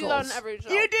like You chemicals. do that on every show.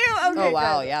 You do? Okay. Oh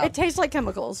wow, good. yeah, It tastes like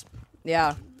chemicals.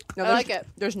 yeah. No, I there's- like it.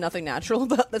 There's nothing natural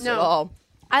about this No. at all.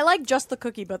 I like just the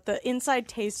cookie, but the inside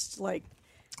tastes like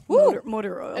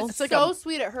motor oil. It's like so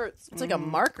sweet it hurts. It's like a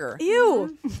marker.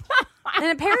 Ew. And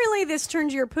apparently this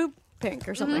turns your poop pink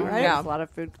or something, right? Yeah. A lot of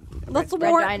food. Let's red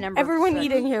warn dye number everyone 6.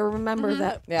 eating here. Remember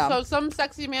that. Yeah. So some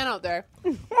sexy man out there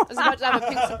is about to have a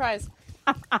pink surprise.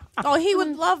 Oh, he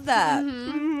would love that.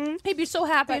 He'd be so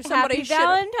happy if somebody Happy should.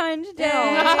 Valentine's Day.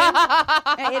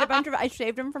 I ate a bunch of. I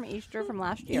saved them from Easter from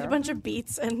last year. Eat a bunch of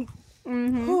beets and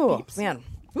Ooh, man.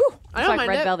 Ooh. I It's don't like mind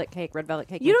red it. velvet cake. Red velvet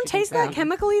cake. you don't makes you taste think that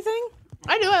chemical-y thing?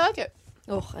 I do. I like it.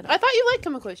 Oh, I don't. I thought you liked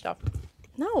chemical stuff.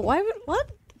 No, why would what?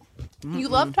 You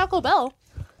love Taco Bell.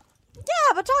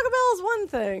 Yeah, but Taco Bell is one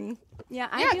thing. Yeah,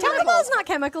 Yeah, I do Taco like- Bell's not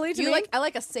chemically to Do you me. like? I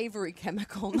like a savory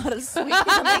chemical, not a sweet. They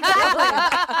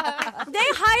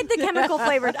hide the chemical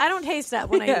flavored. I don't taste that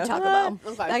when I eat Taco Bell.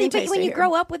 Okay. I I can think taste when it you here.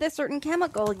 grow up with a certain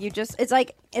chemical, you just it's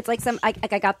like some I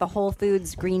got the Whole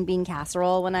Foods green bean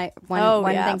casserole when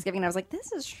one yeah. Thanksgiving and I was like,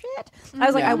 this is shit. I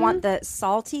was like, I want the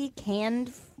salty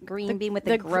canned green bean with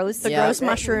the gross the gross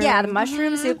mushroom. Yeah, the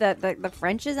mushroom soup, the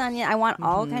French's onion. I want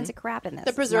all kinds of crap in this.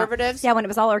 The preservatives. Yeah, when it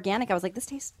was all organic, I was like, this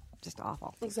tastes just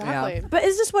awful. Exactly. But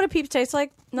is this what a Peeps tastes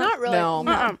like? Not really. No,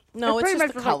 no, it's pretty just much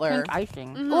the was color. like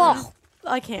pink icing. Ugh,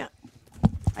 I can't.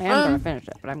 I am gonna finish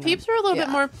it, but I'm Peeps are a little bit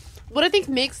Yeah. more. What I think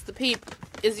makes the peep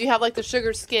is you have like the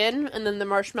sugar skin and then the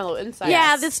marshmallow inside.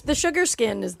 Yeah, the sugar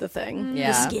skin is the thing.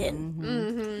 Yeah. The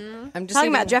skin. I'm just Talking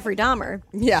eating, about Jeffrey Dahmer.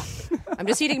 Yeah, I'm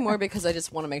just eating more because I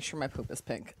just want to make sure my poop is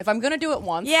pink. If I'm gonna do it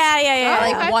once, Yeah.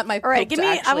 I like want my All right, poop give to me.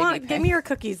 I actually want. be Give pink. me your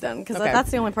cookies then, because Okay.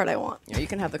 that's the only part I want. Yeah, you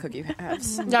can have the cookie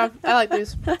halves. Yeah, I like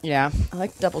these. Yeah, I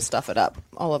like to double stuff it up.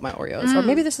 All of my Oreos, or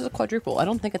maybe this is a quadruple. I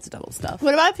don't think it's a double stuff.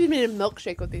 What about if you made a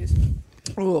milkshake with these?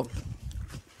 Ooh,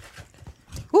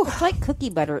 It's like cookie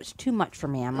butter. It's too much for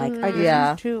me. I'm like, I just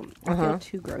Yeah. I feel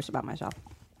too gross about myself.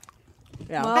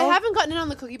 yeah. I haven't gotten in on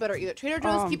the cookie butter either. Trader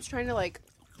Joe's keeps trying to like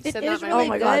Said It not is my really Oh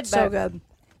my good, god, so but- good.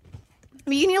 I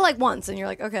mean, you can eat it like once, and you're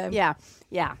like, okay. Yeah.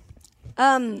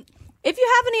 If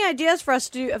you have any ideas for us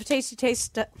to do of tasty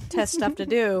taste test stuff to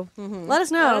do, let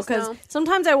us know Let us because know.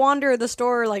 sometimes I wander the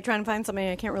store like trying to find something.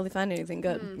 I can't really find anything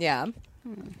good. Yeah.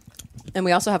 And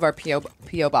we also have our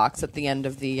PO box at the end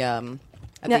of the at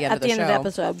the end of the show.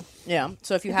 episode. Yeah.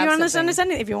 So if you If have you want to something, send us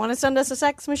anything, if you want to send us a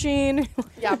sex machine,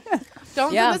 Yeah.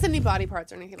 Don't Yeah. send us any body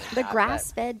parts or anything like The that.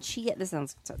 grass-fed chia. This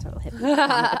sounds so total hippie.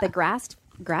 But the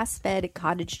grass-fed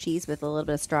cottage cheese with a little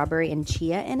bit of strawberry and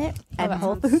chia in it at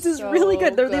Whole Foods is so really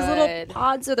good. They're these little good.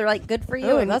 pods, so they're like good for you,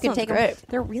 Ooh, and you that can sounds take great. them.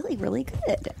 They're really, really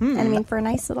good. And I mean, for a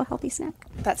nice little healthy snack.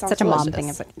 That sounds Such a mom delicious. thing.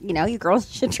 It's like, you girls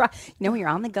should try. When you're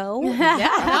on the go.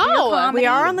 No, we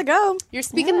are on the go. you're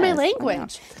speaking my Yes, I know.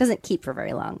 language. Doesn't keep for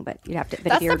very long, but you'd have to. But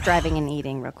That's if you're the- driving and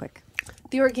eating real quick,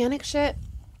 The organic shit.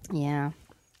 yeah.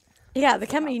 Yeah, the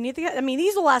you need to get. I mean,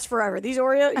 these will last forever. These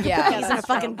Oreo, you Yeah. put these in a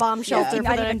fucking bomb shelter for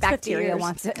Not the even next 50 bacteria years.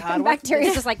 wants it.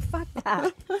 Bacteria's just like fuck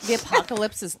that. the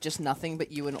apocalypse is just nothing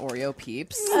but you and Oreo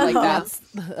peeps. Like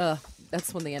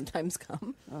that's when the end times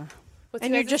come. What's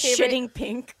And your you're just guys' favorite- shitting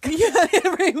pink.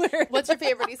 Everywhere. What's your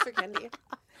favorite Easter candy?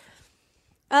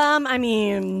 I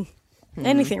mean,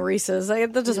 anything Reese's.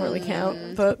 That doesn't really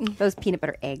count. But Those peanut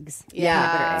butter eggs.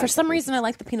 Yeah. For some reason, I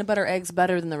like the peanut butter eggs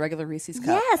better than the regular Reese's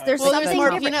cup. Yes, there's Well, something there's more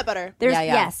different. peanut butter. There's Yeah,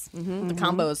 yeah. yes. The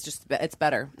combo is just it's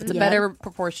better. It's a Yeah. better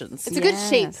proportions. It's a good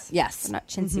shape. Yes. They're not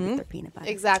chintzy with their peanut butter.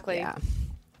 Exactly. Yeah.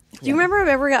 do you remember if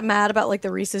I ever got mad about like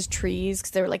the Reese's trees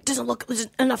because they were like, doesn't look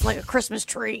enough like a Christmas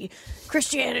tree.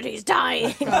 Christianity's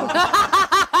dying.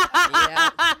 Yeah.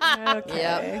 Okay,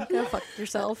 Yep. go fuck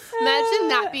yourself. Imagine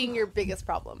that being your biggest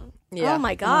problem. Yeah. Oh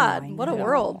my god, I what a know.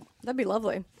 world! That'd be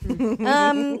lovely.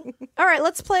 All right,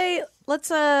 let's play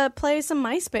some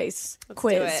MySpace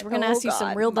quiz. it. We're gonna ask you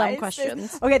some real dumb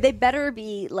questions. Okay, they better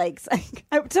be like.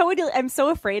 I'm so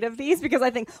afraid of these because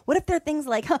I think, what if they're things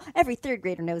like, every third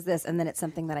grader knows this, and then it's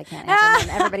something that I can't answer,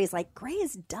 and everybody's like, Gray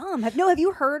is dumb. Have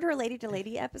you heard her Lady to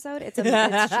Lady episode? She's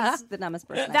the dumbest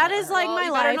person. That is like Well, my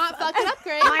you better life. not fuck it up,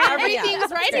 Greg. My- Everything's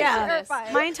right Yeah.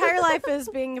 here. My entire life is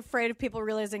being afraid of people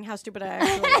realizing how stupid I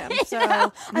actually am. So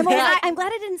I'm glad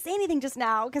I didn't say anything just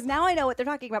now because now I know what they're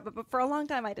talking about. But for a long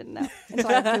time, I didn't know. Until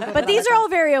I Googled it but on these my are all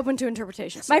very open to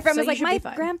interpretation. My friend so was like, you should be my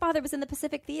fine. grandfather was in the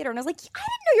Pacific Theater. And I was like, I didn't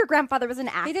know your grandfather was an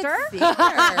actor.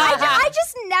 I I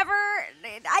just never.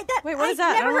 Wait, what is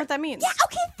that? I don't know what that means. Yeah,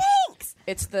 okay, thanks.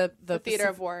 It's the Theater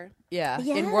of War. Yeah.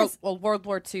 Yes. In World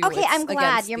War II. Okay, it's I'm glad.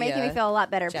 against You're the, making me feel a lot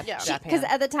better. Japan. Because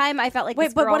at the time, I felt like Wait,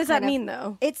 this but girl what does that kind of- mean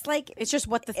though? It's like It's just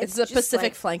what the. It's the just Pacific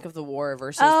like- flank of the war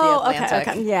versus Oh, the okay, Atlantic.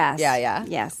 okay. yes, Yeah.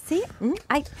 yes. See,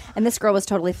 and this girl was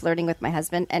totally flirting with my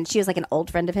husband, and she was like an old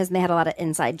friend of his, and they had a lot of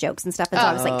inside jokes and stuff. And so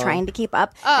I was like trying to keep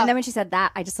up. And then when she said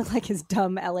that, I just looked like his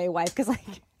dumb LA wife because like.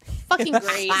 Fucking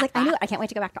great. I was like, I knew it. I can't wait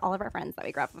to go back to all of our friends that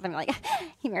we grew up with. And like,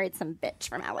 he married some bitch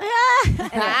from LA.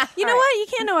 You know what? You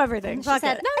can't know everything. She Fuck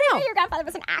said, it. no, I didn't know your grandfather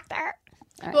was an actor.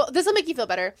 Well, this will make you feel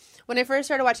better. When I first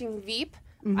started watching Veep,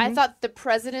 I thought the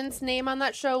president's name on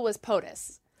that show was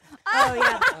POTUS. Oh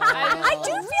yeah. I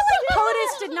do feel like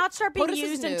POTUS did not start being POTUS is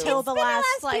used new. until It's the been the last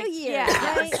last like few years,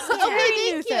 Yeah. right? It's Yeah. a very Okay,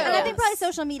 new thank thing. you. And I think probably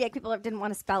social media, people didn't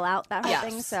want to spell out that whole Yes.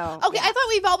 thing. So Okay, I thought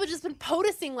we've all just been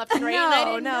POTUSing left and right, and I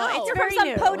didn't know. it's you're very from some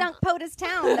new. podunk POTUS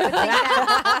town.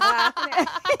 That would think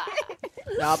that.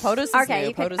 No, POTUS is Okay, new.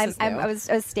 you could, POTUS is new. I was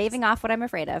staving off what I'm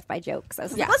afraid of by jokes. I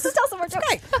was like, let's just tell some more jokes.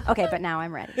 Okay, but now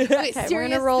I'm ready. Okay, we're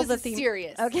serious. gonna roll This the is theme.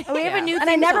 serious. Okay. We have a new And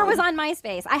I theme never song. was on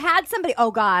MySpace. I had somebody,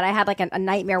 oh God, I had like a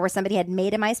nightmare where somebody had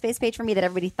made a MySpace page for me that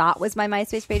everybody thought was my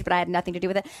MySpace page, but I had nothing to do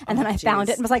with it. And then I found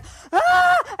it and was like,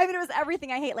 ah! I mean, it was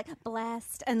everything I hate, like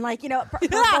blessed and like,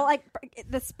 purple, like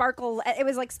the sparkle. It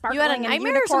was like sparkling. You had a and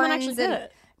nightmare or someone unicorns actually did and-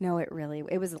 it? No, it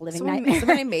was a living nightmare.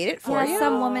 Somebody made it for Yeah, you.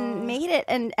 some woman made it,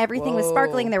 and everything was Whoa.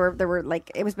 sparkling. There were like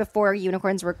it was before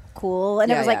unicorns were cool,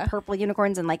 and it Yeah, was like yeah. purple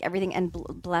unicorns and like everything and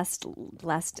blessed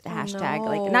hashtag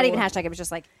like not even hashtag. It was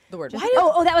just like The word.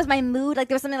 Oh, that was my mood. Like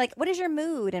there was something like, what is your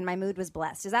mood? And my mood was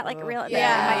blessed. Is that like real?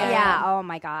 Yeah. Oh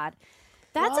my God.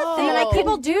 That's a thing like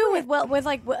people do with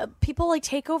like people like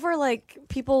take over like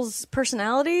people's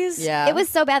personalities. Yeah. It was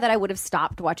so bad that I would have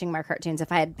stopped watching my cartoons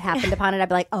if I had happened upon it. I'd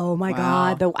be like, "Oh my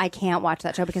God, though I can't watch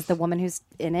that show because the woman who's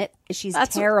in it, she's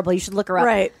terrible. You should look her up."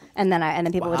 Right. And then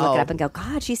people would look it up and go,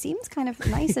 "God, she seems kind of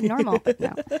nice and normal." But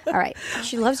no. All right.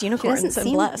 She loves She unicorns doesn't and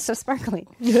seem blessed. so sparkly.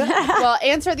 Well,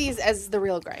 answer these as the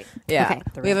real Greg. Yeah. Okay.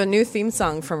 We have a new theme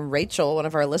song from Rachel, one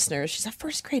of our listeners. She's a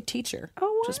first grade teacher.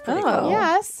 Oh, which is pretty cool.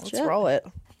 Yes. Let's roll it.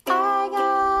 I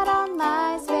got on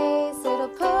MySpace, it'll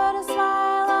put a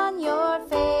smile on your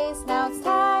face. Now it's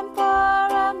time for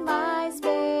a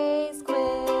MySpace quiz.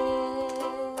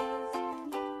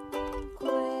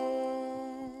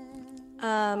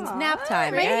 Nap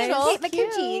time, Rachel. right? Kate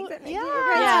McCucci. Yeah.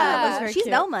 that was very She's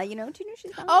cute. Velma, you know? Do you know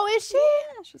she's Velma? Oh, is she?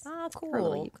 Yeah, she's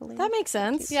Cool. ukulele. That makes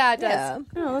sense. Yeah, it does. Yeah.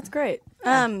 Oh, that's great.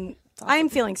 I'm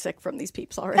feeling sick from these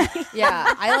peeps already.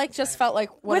 Yeah, I just felt like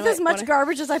With as much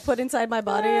garbage as I put inside my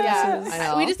body. Yeah. This is, I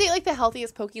know. We just ate like the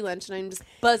healthiest poke lunch, and I'm just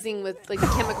buzzing with like the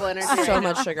chemical energy. so right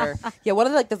much now. sugar. Yeah, one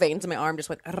of the vein's in my arm just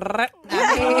went at me,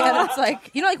 and it's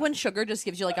like like when sugar just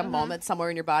gives you like a moment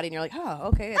somewhere in your body, and you're like, oh,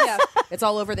 okay, it's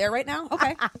all over there right now.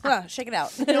 Okay, shake it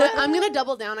out. You know what? I'm gonna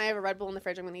double down. I have a Red Bull in the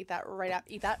fridge. I'm gonna eat that right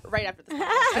after this.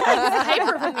 I'm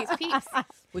hyper from these peeps.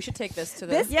 We should take this to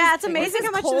the. yeah, it's amazing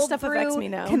how much this Cold stuff brew affects me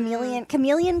now.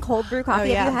 Chameleon cold brew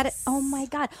coffee. yeah. Have you had it? Oh my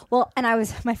god. Well, and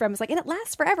my friend was like, and it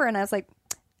lasts forever. And I was like,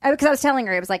 because I was telling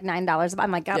her it was like $9. I'm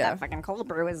like, God, that fucking cold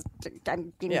brew is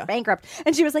I'm getting bankrupt.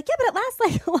 And she was like, yeah, but it lasts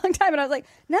like a long time. And I was like,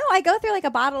 no, I go through like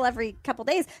a bottle every couple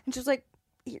days. And she was like,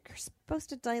 you're supposed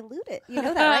to dilute it. You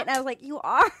know that, right? And I was like, you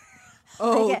are.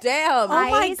 Oh damn! Oh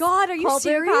my God, are you cold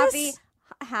brew serious? coffee,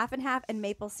 half and half, and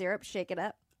maple syrup. Shake it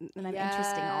up. And I'm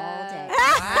interesting all day.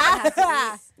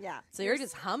 Wow. Yeah. So you're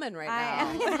just humming right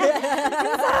I now.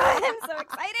 am so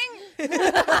exciting.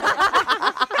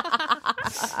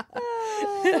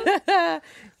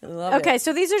 Love Okay, it.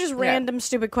 so these are just random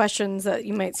stupid questions that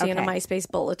you might see in a Okay. MySpace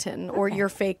bulletin or your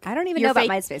fake. I don't even your know about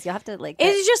fake- MySpace. You'll have to like.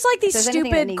 It's just like these There's anything that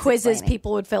stupid needs quizzes explaining.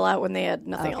 people would fill out when they had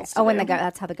nothing else. To when do.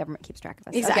 that's how the government keeps track of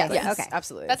us. Exactly. Okay. Yes, Okay.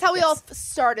 absolutely. That's how we all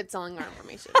started selling our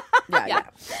information. Yeah.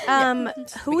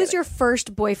 Who was your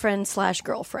first boyfriend /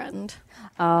 girlfriend?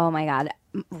 Oh my God,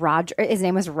 Roger. His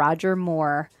name was Roger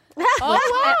Moore. Oh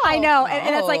wow! I know,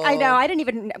 and it's like I know. I didn't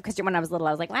even because when I was little,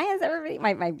 I was like, why is everybody?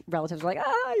 My relatives were like,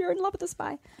 you're in love with a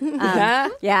spy. Yeah,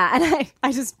 and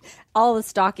I just all the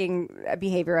stalking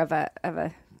behavior of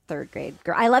a third grade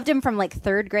girl. I loved him from like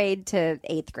third grade to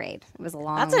 8th grade. It was a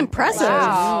long. That's impressive.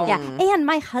 Wow. Yeah, and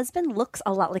my husband looks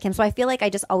a lot like him, so I feel like I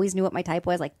just always knew what my type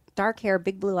was: like dark hair,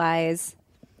 big blue eyes.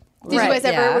 Did you guys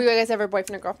ever? yeah. Were you guys ever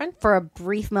boyfriend or girlfriend? For a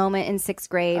brief moment in 6th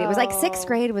grade, it was like 6th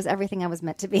grade was everything I was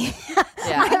meant to be.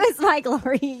 Yeah. It was my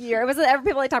glory year. It was every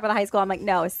people talk about the high school. I'm like,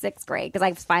 no, it's 6th grade because I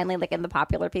was finally like in the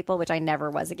popular people, which I never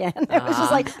was again. It was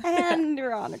just like, and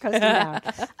you're on coasting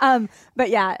down. But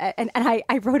yeah, and I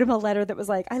wrote him a letter that was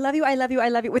like, I love you, I love you, I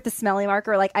love you, with the smelly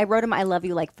marker. Like I wrote him, I love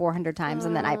you, like 400 times,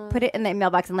 and then I put it in the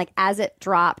mailbox, and like as it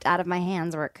dropped out of my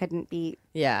hands where it couldn't be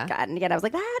gotten again, I was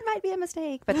like, that might be a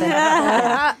mistake. But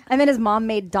then, and then his mom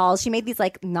made dolls. She made these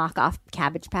like knockoff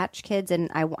Cabbage Patch Kids,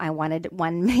 and I wanted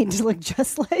one made to look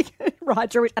just like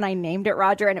Roger, and I named it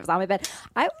Roger, and it was on my bed.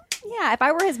 If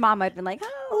I were his mom, I'd been like,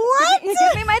 what? Give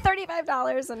me my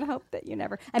 $35 and hope that you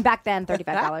never. And back then,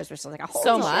 $35 was still like a whole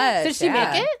So lot. much. Did she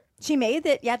make it? She made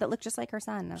it, that looked just like her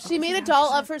son. She made a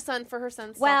doll of her son for her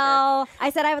son's soccer. Well, I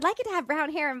said I would like it to have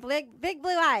brown hair and big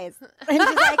blue eyes, and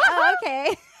she's like, oh,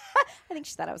 okay. I think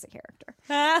she thought I was a character.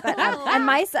 But, and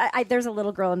my son, there's a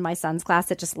little girl in my son's class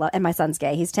that just and my son's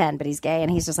gay. He's 10, but he's gay, and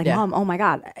he's just like, Mom, oh my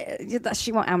God,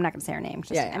 she won't. I'm not going to say her name.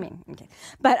 Just, I mean, okay.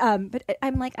 But I'm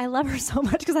like, I love her so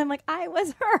much because I'm like, I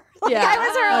was her. Like, I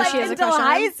was her like, she has a until crush on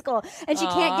high him? school, and she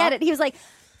can't get it. He was like,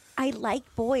 I like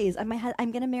boys. I'm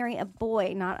going to marry a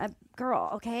boy, not a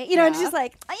girl. Okay, you know, and she's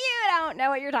like, you don't know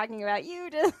what you're talking about. You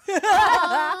just you'll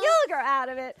grow out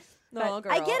of it. No,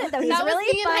 I get it though. He's that was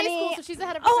really me in funny. high school, so she's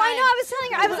ahead of her Oh, I time. know. I was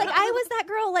telling her. I was like, I was that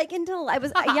girl like until I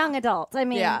was a young adult. I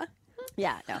mean, Yeah.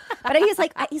 no. But he's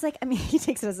like, I mean, he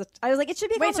takes it as a. I was like, it should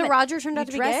be. A Wait, so compliment. Roger turned out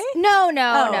to be Dress- gay? No.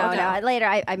 okay. Later,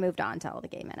 I moved on to all the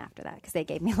gay men after that because they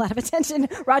gave me a lot of attention.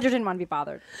 Roger didn't want to be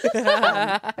bothered.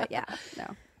 But yeah,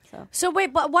 no. So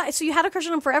wait, but why? So you had a crush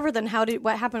on him forever? Then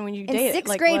what happened when you In dated?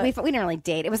 6th grade, we didn't really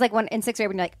date. It was like in 6th grade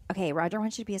when you're like, okay, Roger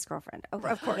wants you to be his girlfriend. Oh,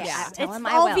 of course, Yeah. Tell It's him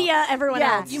I all will. via everyone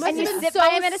else. You must And have you been sit so by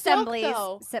him at stoked, assemblies.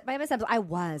 though. Sit by him at assemblies. I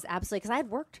was absolutely because I had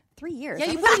worked 3 years.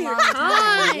 Yeah, you That was put a in your long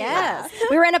time. Yes,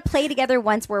 we were in a play together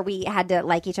once where we had to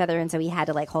like each other, and so he had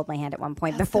to like hold my hand at one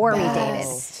point before we dated.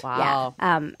 Wow.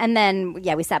 Yeah. And then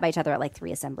we sat by each other at like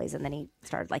 3 assemblies, and then he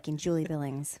started liking Julie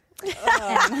Billings.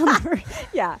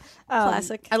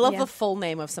 Classic. I love the full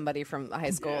name of somebody from high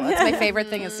school. That's my favorite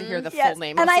thing is to hear the full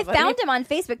name. And of I somebody. found him on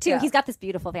Facebook too. Yeah. He's got this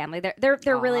beautiful family. They're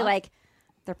really like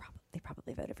they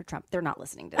probably voted for Trump. They're not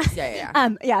listening to this.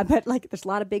 Yeah. But like there's a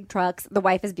lot of big trucks. The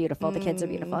wife is beautiful. The kids are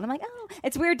beautiful. And I'm like, oh,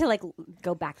 it's weird to like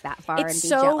go back that far It's and be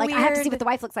so like I have to see weird. what the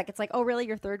wife looks like. It's like, oh really,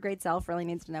 your 3rd grade self really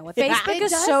needs to know what Facebook It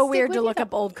is does so stick weird with to you look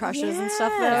up old crushes and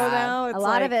stuff. Though Yeah. now it's a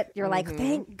lot of like- it you're like,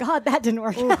 thank God that didn't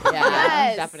work out. Yeah,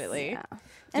 Yes. definitely. And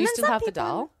Do you then still some have the people-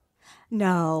 doll?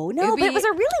 No, It'd but it be- was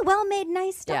a really well-made,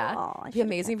 nice doll. Yeah, I it'd be should-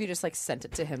 amazing if you just like sent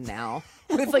it to him now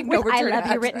with like no With I return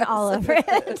love you written address. all over it.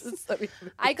 That'd be-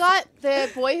 I got the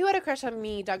boy who had a crush on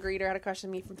me, Doug Reeder, had a crush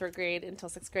on me from 3rd grade until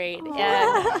 6th grade. And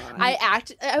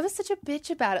I was such a bitch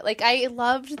about it. Like, I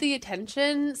loved the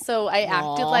attention, so I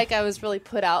acted like I was really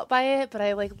put out by it, but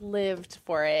I like lived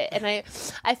for it. And I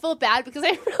feel bad because I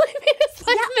really made his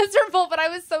life miserable, but I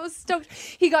was so stoked.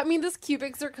 He got me this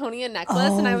cubic zirconia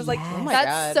necklace, and I was like, my that's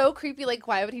God. so creepy. Like,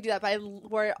 why would he do that? But I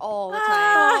wore it all the time.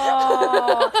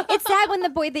 Oh. It's sad when the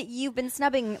boy that you've been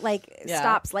snubbing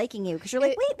stops liking you because you're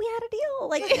like, wait, we had a deal.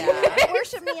 Like,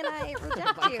 worship me and I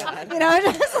reject you. You know,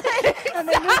 just like, and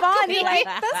then move on. You're like,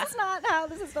 this is not how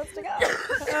this is supposed to go.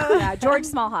 Yeah, George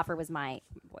Smallhofer was my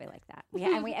boy like that.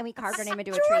 And we carved our name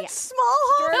into a tree. George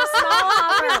Smallhofer. George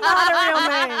Smallhofer. Not a real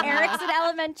name. Erickson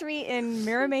Elementary in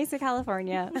Mira Mesa,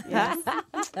 California. Yes. Yeah,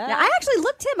 I actually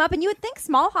looked him up, and you would think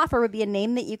Smallhofer would be a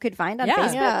name that you could find on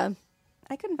Facebook. Yeah.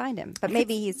 I couldn't find him, but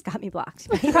maybe he's got me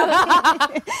blocked. He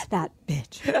probably, that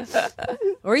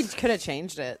bitch. Or he could have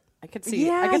changed it. I could see.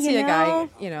 Yeah, I could see you a guy. know.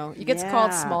 You know, he gets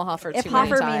called Smallhofer If too many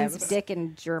Hofer times. means dick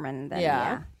in German, then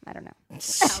Yeah. I don't know.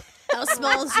 How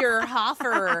small is your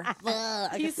Hofer?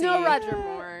 He's no Roger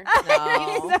Moore.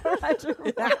 No.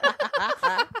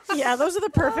 Yeah, those are the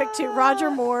perfect two.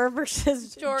 Roger Moore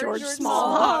versus George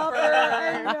Smallhofer.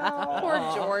 Poor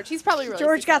George. He's probably really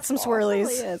George got some Really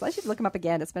swirlies. is. I should look him up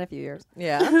again. It's been a few years.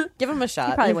 Yeah, give him a shot.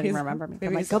 He probably Maybe wouldn't he's- remember me. maybe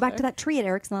I'm like, he's go back there. to that tree at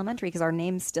Erickson Elementary because our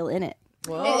name's still in it.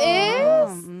 Whoa. It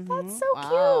is? That's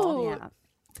so cute. Yeah.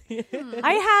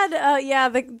 I had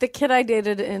the kid I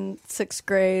dated in 6th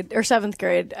grade or 7th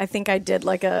grade. I think I did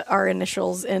like our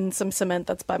initials in some cement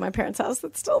that's by my parents' house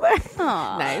that's still there.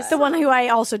 Nice. The one who I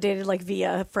also dated like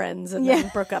via friends and then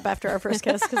broke up after our first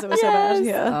kiss because it was so bad.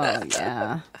 Yeah, Oh,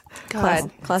 yeah. God.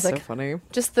 classic. So funny.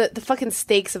 Just the fucking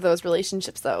stakes of those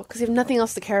relationships, though, because you have nothing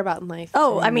else to care about in life.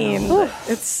 Oh, I mean,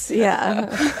 it's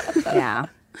Yeah.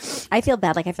 I feel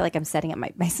bad. Like, I feel like I'm setting up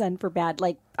my son for bad.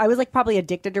 Like, I was like probably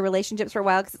addicted to relationships for a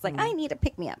while because it's like, I need to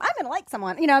pick me up. I'm going to like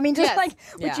someone. You know, I mean, just Yes. like,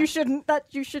 Yeah. which you shouldn't, that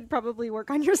you should probably work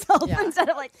on yourself instead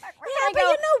of like, where can I but go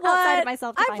you know what? outside of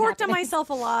myself to I've find worked on happiness? myself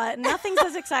a lot. Nothing's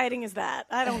as exciting as that.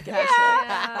 I don't give a shit.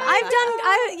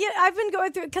 I've been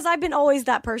going through because I've been always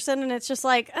that person, and it's just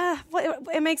like,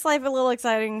 it makes life a little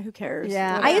exciting. Who cares?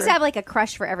 Yeah, Whatever. I used to have like a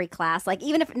crush for every class. Like,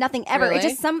 even if nothing ever, Really?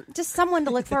 it's just someone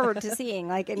to look forward to seeing.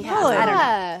 Like, in class. Really? I don't know.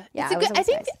 Yeah. Yeah, It's a it was good, always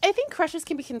nice. I think crushes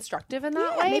can be constructive in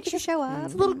that way. Maybe to show up.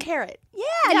 It's a little carrot. Yeah,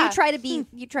 and Yeah. you try to be,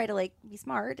 like be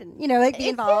smart and like be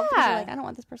involved. 'Cause yeah. You're like, I don't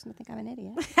want this person to think I'm an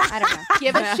idiot. I don't know.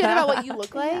 Give a shit about what you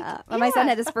look like. When my son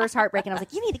had his first heartbreak, and I was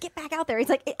like, "You need to get back out there." He's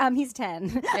like, "He's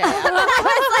 10." Yeah.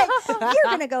 I was like, "You're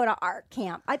gonna go to art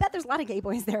camp. I bet there's a lot of gay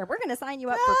boys there. We're gonna sign you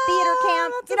up for theater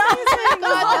camp." You know, God,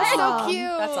 that's so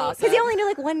cute. That's awesome. because he only knew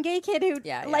like one gay kid who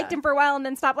liked him for a while and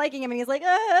then stopped liking him, and he's like,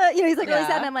 he's like really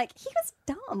sad. And I'm like, he was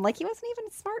dumb. Like, he wasn't even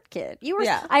a smart kid. You were.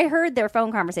 Yeah. I heard their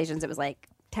phone conversations. It was like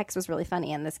text was really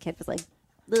funny, and this kid was like,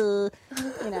 ugh,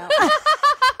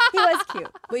 he was cute.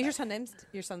 Wait, your son's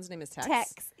name is Tex.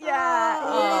 Tex. Yeah.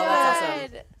 Oh, that's awesome.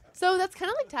 Good. So that's kind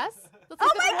of like Tess. That's Oh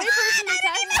like my the boy version of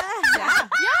Tess. Yeah.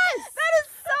 Yes. That is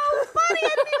so funny. I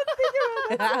didn't even think of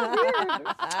it. That's so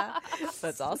weird.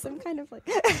 That's awesome. Some kind of like.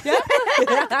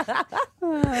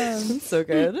 So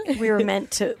good. we were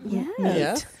meant to.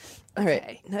 Yeah. All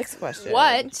right. Next question.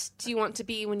 What do you want to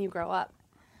be when you grow up?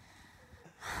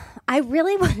 I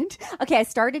really wanted. Okay, I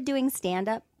started doing stand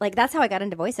up. Like, that's how I got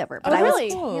into voiceover. But Oh, I was really?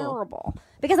 terrible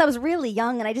because I was really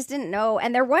young and I just didn't know.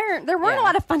 And there weren't a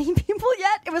lot of funny people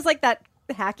yet. It was like that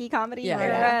hacky comedy Yeah,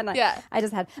 era. yeah. And Yeah. I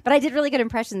just had. But I did really good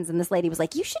impressions. And this lady was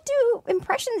like, "You should do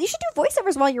impressions. You should do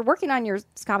voiceovers while you're working on your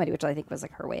comedy," which I think was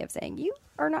like her way of saying you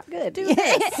are not good. Do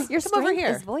this. Your Come over strength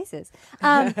here. is voices.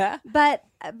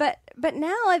 But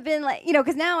now I've been like,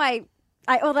 because now I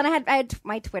then I had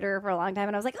my Twitter for a long time,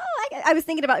 and I was like, I was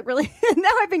thinking about really. Now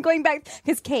I've been going back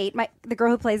because Kate, the girl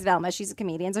who plays Velma, she's a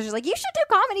comedian, so she's like, "You should do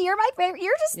comedy. You're my favorite.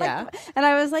 You're just like," and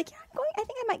I was like, "Yeah, I'm going.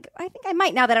 I think I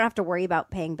might now that I don't have to worry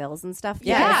about paying bills and stuff."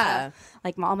 Yeah. Because,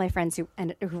 like all my friends who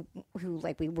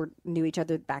like we knew each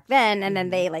other back then, and then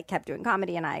they like kept doing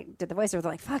comedy, and I did the voiceover.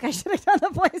 They're like, "Fuck, I should have done the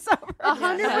voiceover."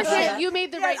 100%. You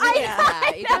made the right I- decision.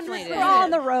 Yeah, you definitely did. We're all on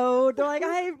the road. They're like,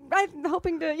 I'm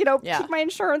hoping to, keep my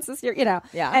insurance this year,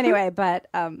 Yeah. Anyway, but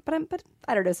I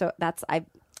don't know. So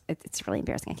it's really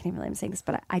embarrassing. I can't even believe I'm saying this,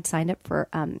 but I signed up for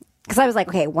Because I was like,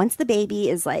 okay, once the baby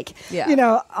is like, Yeah. you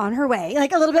know, on her way,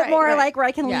 like a little bit more, like where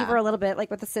I can Yeah. leave her a little bit,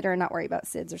 like with a sitter and not worry about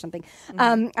SIDS or something.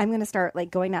 I'm gonna start like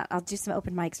going out. I'll do some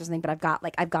open mics or something. But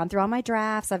I've gone through all my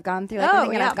drafts. I've gone through like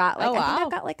everything, and I've got like I think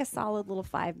I've got like a solid little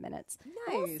 5 minutes.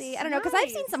 We'll see. I don't know because I've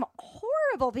seen some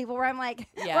horrible people where I'm like,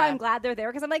 where I'm glad they're there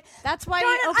because I'm like, That's why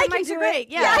darn it, open I can mics do are great.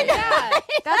 it. Yeah.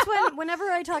 That's whenever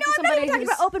I talk to I'm not somebody even talking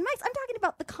who's about open mics. I'm talking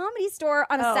about the Comedy Store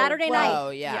on a Saturday night. Oh,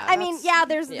 yeah. I mean,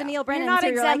 there's the Neil Brennan. not so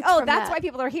you're like, exempt oh, from that's that. why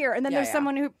people are here. And then there's yeah.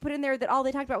 someone who put in there that all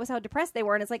they talked about was how depressed they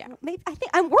were. And it's like, maybe, I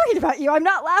think I'm worried about you. I'm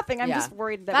not laughing. I'm just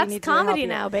worried that we That's need comedy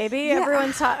to help now, you. baby.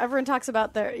 Yeah. Everyone talks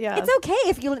about their It's okay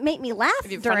if you make me laugh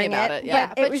you're funny during about it. it, yeah.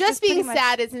 But, But it was just being pretty much-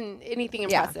 sad isn't anything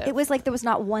impressive. It was like there was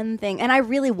not one thing, and I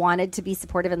really wanted to be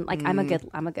supportive, and like I'm a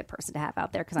good person to have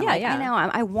out there because I'm like, I know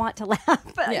I want to laugh,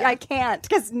 but I can't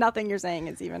because nothing you're saying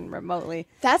is even remotely.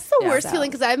 That's the worst feeling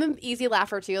because I'm an easy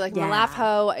laugher too. Like I'm a laugh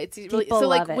hoe. It's really People so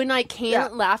like love it. when I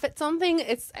can't laugh at something,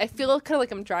 I feel kind of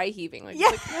like I'm dry heaving. Like,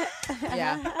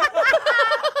 Yeah.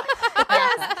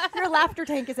 Your laughter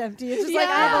tank is empty. It's just like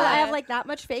I have like that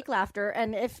much fake laughter,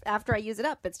 and if after I use it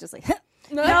up, it's just like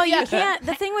No, you can't.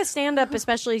 The thing with stand up,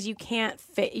 especially, is you can't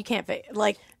fit.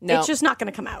 Like, it's just not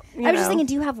going to come out. I was just thinking,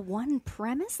 do you have one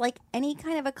premise, like any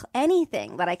kind of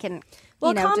anything that I can?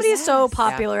 Well, you know, comedy just is so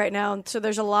popular right now, and so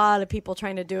there's a lot of people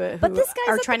trying to do it. Who But this guy's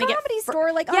are at trying the to get Comedy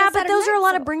Store, like, on yeah, a but Saturday those are a night,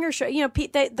 lot so- of bringer show. You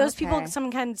know, those people Okay.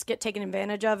 sometimes get taken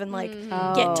advantage of and like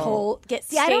Oh. get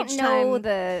See, I don't stage know time.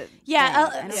 the Yeah, thing. I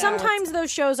don't know. sometimes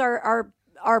those shows are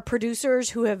producers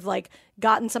who have like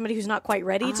gotten somebody who's not quite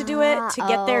ready to do it to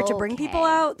get there to bring people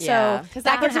out. Yeah. So because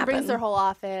that that can person brings happen. their whole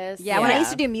office. Yeah, when I used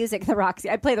to do music at the Roxy,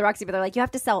 I'd play the Roxy, but they're like, you have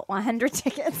to sell 100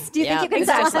 tickets. Do you think you can it's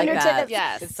sell just like 100 that. tickets?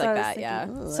 Yes. It's So like I was that, thinking, yeah.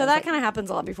 "Ugh." So that kind of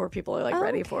happens a lot before people are like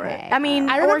ready for it. Okay. I mean,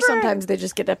 I or remember- sometimes they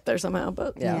just get up there somehow.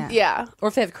 But Yeah. Yeah. Or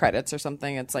if they have credits or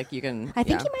something, it's like you can. I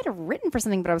think you might have written for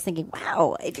something, but I was thinking,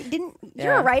 wow, you're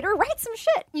Yeah. a writer, write some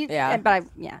shit. Yeah. But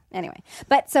anyway.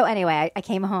 I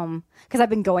came home because I've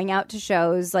been going out to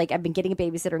shows. Like I've been getting a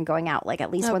babysitter and going out like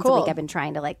at least once a cool. week. I've been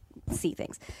trying to like see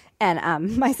things.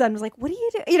 And my son was like, what do you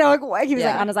do? You know, like, he was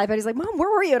like on his iPad. He's like, Mom, where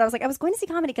were you? And I was like, I was going to see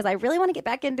comedy because I really want to get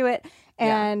back into it.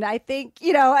 And I think,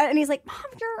 you know, and he's like, Mom,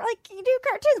 you're like, you do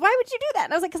cartoons. Why would you do that?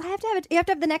 And I was like, because you have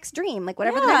to have the next dream, like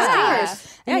whatever the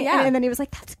next dream is. And then he was like,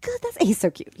 that's good. He's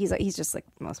so cute. He's just like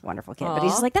the most wonderful kid. But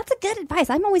he's just like, that's a good advice.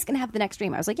 I'm always going to have the next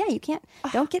dream. I was like, yeah, you can't.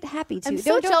 Don't get happy too. I'm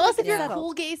so Don't jealous get of your settled.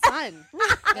 cool gay son.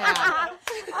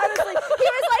 Honestly, he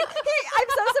was like, I'm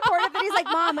so supportive. And he's like,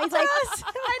 Mom, he's like,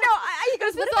 I know. He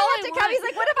goes, what if I have to come? He's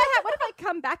like, what if I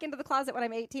come back into the closet when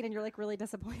I'm 18 and you're like really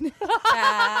disappointed? But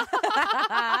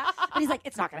he's like,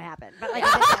 it's not going to happen. But like,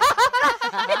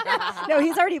 no,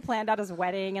 he's already planned out his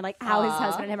wedding and like how his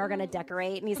husband and him are going to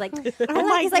decorate. And he's like,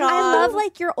 I love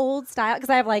like your old style because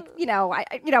I have like, we have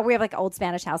like an old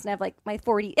Spanish house and I have like my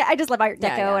 40. I just love Art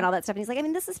Deco and all that stuff. And he's like, I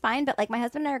mean, this is fine, but like my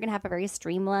husband and I are going to have a very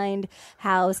streamlined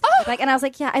house. Like, and I was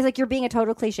like, yeah, I was like, you're being a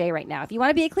total cliche right now. If you want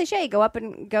to be a cliche, go up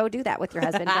and go do that with your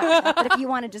husband. But if you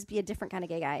want to just be a different kind of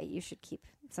gay guy, you should keep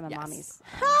some of mommy's.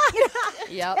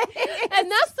 Yep. And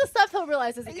that's the stuff he'll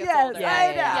realize as he gets older.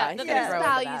 Yeah. There's Nothing wrong with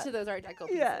value that. to those Art Deco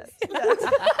pieces. Yes.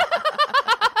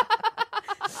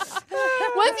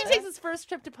 Once he takes his first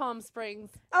trip to Palm Springs.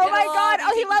 Oh my it'll God! be Oh,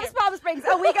 he taken loves care- Palm Springs.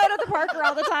 Oh, we go to the Parker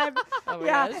all the time.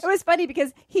 gosh. It was funny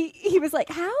because he was like,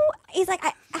 "How?" He's like,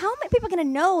 "How are people going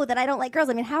to know that I don't like girls?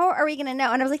 I mean, how are we going to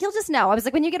know?" And I was like, "You'll just know." I was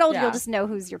like, "When you get older, you'll just know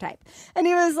who's your type." And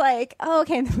he was like, "Oh,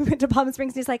 okay." And then we went to Palm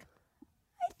Springs, and he's like,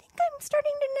 I'm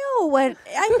starting to know I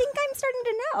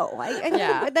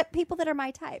think that people that are my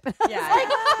type. Yeah. Like,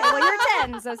 okay, well, you're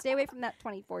 10, so stay away from that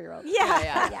 24-year-old.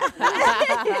 Yeah.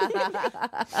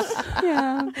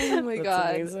 Oh my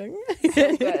God. amazing.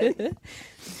 So good.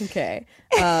 Okay.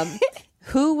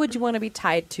 Who would you want to be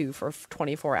tied to for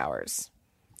 24 hours?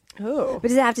 Oh, But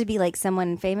does it have to be like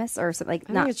someone famous or something? Like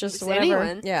I not think it's just Just whatever.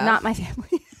 anyone. Yeah. not my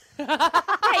family. Hey,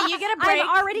 you get a break. I'm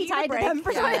already You get a tied to break. them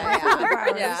for Yeah, 24 yeah,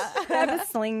 hours. yeah. I have a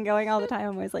sling going all the time.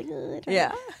 I'm always like, ugh,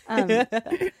 Yeah.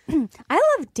 I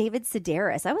love David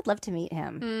Sedaris. I would love to meet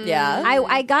him. Yeah.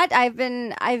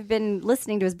 I've been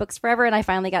listening to his books forever, and I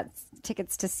finally got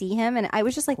tickets to see him, and I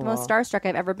was just like the most starstruck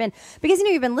I've ever been because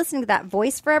you've been listening to that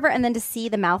voice forever, and then to see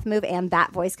the mouth move and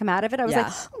that voice come out of it, I was like,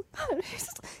 oh, God, he's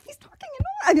talking.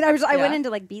 I mean, I went into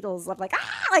like Beatles, like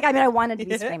I wanted to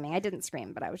be screaming. I didn't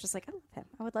scream, but I was just like, I love him.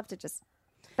 I would love to just.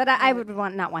 But I would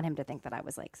not want him to think that I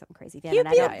was like some crazy fan. You'd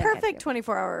and be I a don't think I'd perfect be-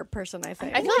 24-hour person, I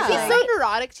think. I feel like he's so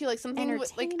neurotic too. Like something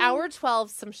like hour 12,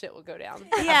 some shit will go down.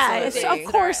 Yeah, Absolutely.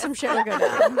 of course some shit will go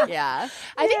down. Yeah.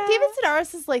 I think David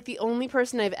Sedaris is like the only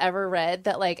person I've ever read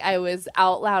that like I was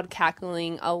out loud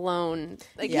cackling alone.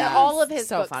 Like all of his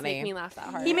so books funny. make me laugh that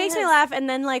hard. He makes me laugh, and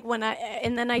then like when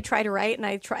I try to write, and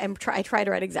I try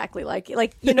to write exactly like you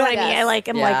know what I mean. I like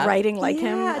am like writing like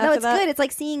him. No, it's good. It's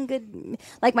like seeing good.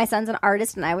 Like my son's an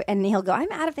artist, and he'll go,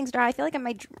 I'm out of things to draw. I feel like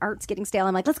my art's getting stale.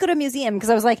 I'm like, let's go to a museum, because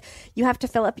I was like, you have to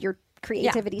fill up your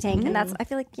creativity tank, and that's I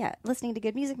feel like listening to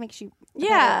good music makes you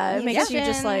it makes you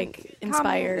just like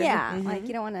inspired. Like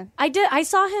you don't want to. I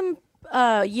saw him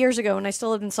years ago when I still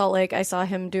lived in Salt Lake. I saw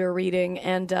him do a reading,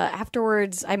 and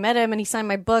afterwards I met him, and he signed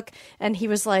my book, and he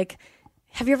was like,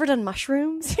 have you ever done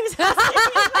mushrooms? He was asking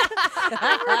me, have you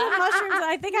ever done mushrooms? And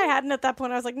I think I hadn't at that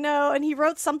point. I was like, no. And he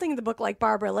wrote something in the book like,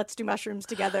 Barbara, let's do mushrooms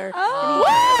together. Oh,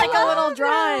 and he did, like a little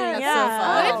drawing. That's yeah. so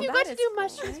fun. What if you got to do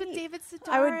mushrooms with David Sedaris?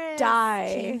 I would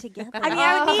die. Together. I mean,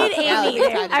 I would need Amy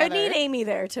let's there. try I would together. need Amy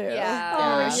there too.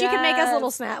 Yeah. She could make us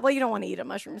little snacks. Well, you don't want to eat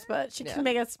mushrooms, but she can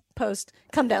make us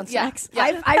come down snacks.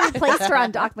 I replaced her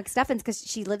on Doc McStuffins because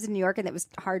she lives in New York, and it was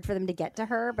hard for them to get to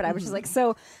her. But I was just like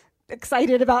so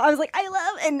excited about. I was like, I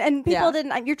love, and people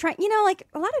didn't. You're trying, like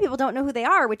a lot of people don't know who they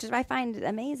are, which is I find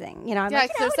amazing. I'm Yeah,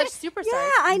 like, because they're such superstars. Yeah,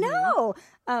 I know.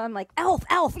 I'm like elf.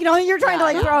 You're trying to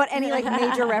like throw out any like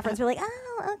major reference. We're like,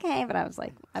 oh, okay. But I was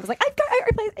like, I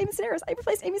replaced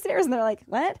Amy Sedaris, and they're like,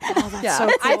 what? So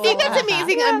I think that's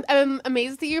amazing. I'm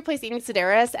amazed that you replaced Amy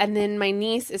Sedaris, and then my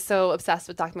niece is so obsessed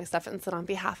with Doc McStuffins. And on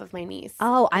behalf of my niece,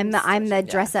 I'm the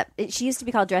dress up. She used to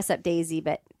be called Dress Up Daisy,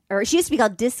 or she used to be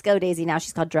called Disco Daisy. Now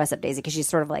she's called Dress Up Daisy because she's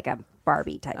sort of like a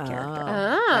Barbie type character.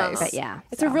 Oh. But yeah,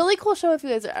 it's a really cool show. If you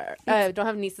guys don't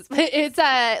have nieces, it's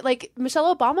like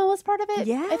Michelle Obama was part of it.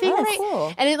 Yeah. I think right.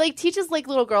 Cool. And it like teaches like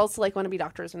little girls to like want to be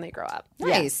doctors when they grow up.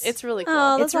 Nice. It's really cool.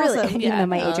 Oh, it's really. awesome. Even though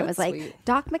my agent was like, sweet.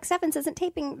 Doc McStuffins isn't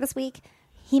taping this week.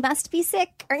 He must be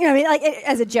sick, or what I mean, like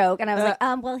as a joke. And I was like,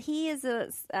 well, he is a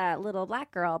little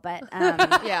black girl, but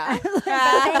Yeah.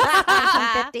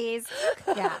 50s.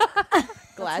 Yeah.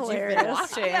 Glad you've been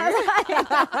hilarious. watching.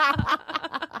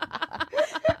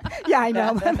 Yeah, I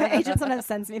know. My agent sometimes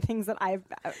sends me things that I've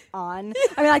on.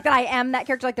 I mean, like that I am that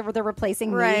character, like they're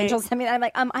replacing me. And she'll send me that. I'm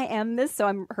like, I am this, so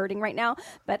I'm hurting right now.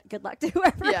 But good luck to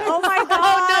whoever. Yeah. Oh my god!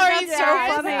 no, that's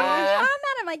so funny. I'm not.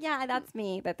 I'm like, yeah, that's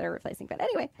me that they're replacing. But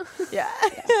anyway, Yeah.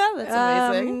 That's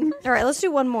amazing. All right, let's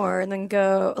do one more and then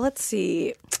go. Let's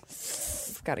see.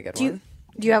 Got a good Do one.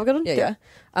 you have a good one?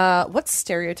 Yeah. What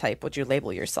stereotype would you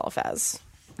label yourself as?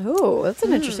 Oh, that's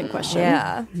an interesting question.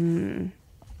 Yeah.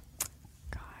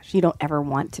 gosh, you don't ever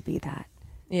want to be that.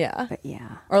 Yeah. But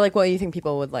yeah, Or like what you think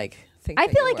people would like think I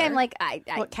that feel you like were. I'm like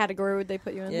What category would they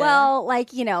put you in? Yeah. well, like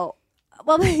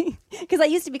well, because I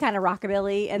used to be kind of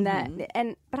rockabilly and that,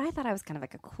 but I thought I was kind of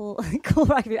like a cool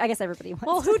rockabilly. I guess everybody wants.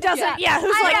 Well, who doesn't? Yeah,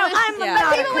 who's I like, know. I'm Yeah. not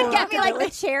But a people cool would get me like the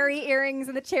rockabilly. cherry earrings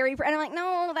and the cherry, and I'm like,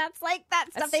 no, that's like that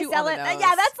stuff That's they too sell on it. the nose.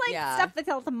 Yeah, that's like Yeah. stuff they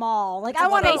sell at the mall. Like It's I a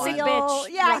want a basic real, bitch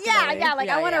yeah, rockabilly. like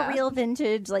Yeah, I want yeah. a real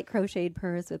vintage like crocheted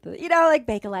purse with the, like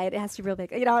Bakelite. It has to be real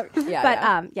big, Yeah,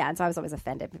 but yeah. and so I was always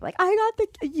offended. People like, I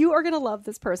got you are gonna love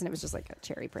this purse, and it was just like a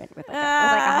cherry print with like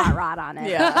a hot rod on it.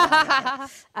 Yeah.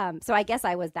 So I guess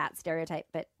I was that stereotype,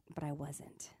 but I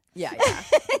wasn't. Yeah.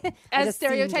 As just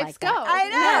seemed stereotypes like go. that. I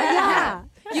know. Yeah.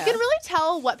 You can really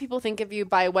tell what people think of you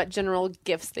by what general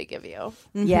gifts they give you.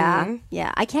 Yeah,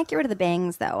 yeah. I can't get rid of the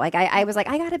bangs though. Like I was like,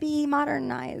 I gotta be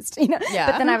modernized,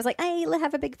 Yeah. But then I was like, I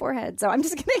have a big forehead, so I'm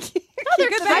just gonna keep. They're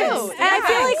keep cute. the And bangs. And I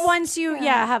feel like once you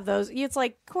have those, it's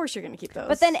like, of course you're gonna keep those.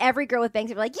 But then every girl with bangs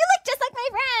would be like, you look just like my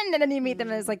friend, and then you meet them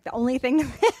and it's like the only thing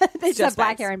they just have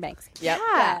black bangs. hair and bangs. Yep.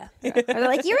 Yeah. Or they're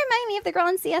like, you remind me of the girl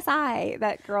in CSI.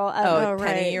 That girl. Oh, right.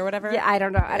 Penny or whatever. Yeah, I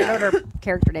don't know. I don't know what her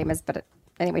character name is, but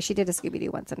anyway, she did a Scooby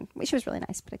Doo once, and she was really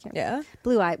nice. But I can't. Yeah.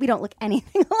 Blue eye. We don't look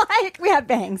anything alike. We have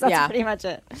bangs. That's Yeah. pretty much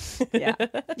it. Yeah.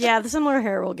 yeah, the similar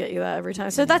hair will get you that every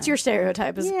time. So that's your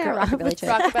stereotype. Is Yeah, girl. rockabilly chick.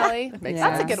 Rockabilly. Makes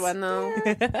That's a sense. good one, though.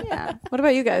 Yeah. What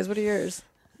about you guys? What are yours?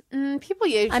 People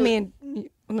usually. I mean,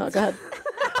 no, go ahead.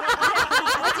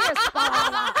 What's your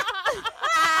spot?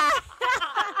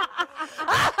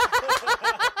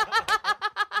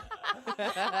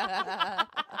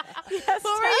 what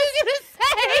were you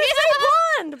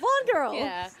going to Blonde girl.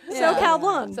 say? SoCal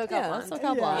blonde. SoCal Yeah, blonde.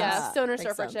 SoCal blonde. Yeah, stoner Makes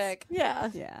surfer sense. chick. Yeah.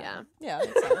 Yeah. Yeah.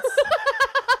 Makes sense.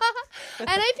 And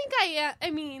I think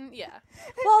I mean, yeah.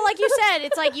 Well, like you said,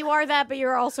 it's like you are that, but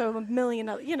you're also a million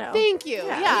other, Thank you.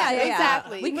 Yeah,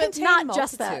 exactly. We But contain not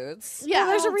just that. multitudes. Yeah.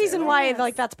 There's a reason why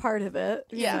like that's part of it.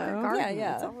 you Yeah. know? Yeah,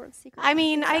 yeah. I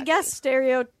mean, I guess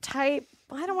stereotype.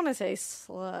 I don't want to say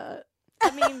slut.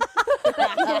 I mean,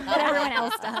 But everyone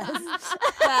else does.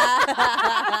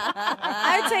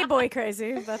 I would say boy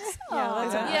crazy. That's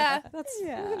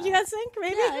you guys think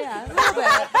maybe? Yeah,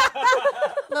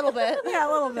 a little bit. Yeah,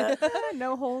 a little bit.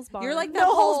 No holes barred. You're like that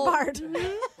No holes whole- barred.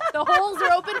 The holes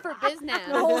are open for business.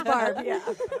 No holes barred. Yeah.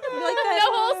 You're like that.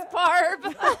 No holes barb.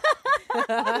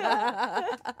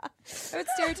 I would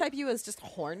stereotype you as just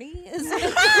horny.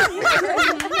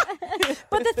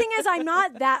 But the thing is, I'm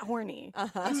not that horny.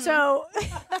 So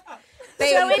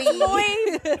Baby.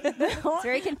 It's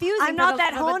very confusing. I'm for not the-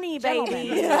 that for the horny, gentleman.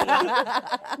 baby.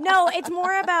 No, it's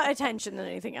more about attention than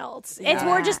anything else. It's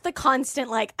more just the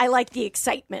constant, like, I like the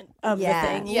excitement of the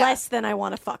thing, less than I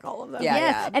want to fuck all of them. Yeah.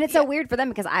 Yes, and it's so weird for them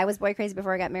because I was boy crazy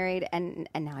before I got married, and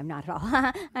now I'm not at all.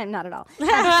 I'm not at all.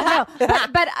 No,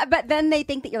 but then they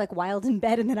think that you're like wild in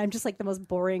bed, and then I'm just like the most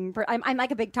boring. I'm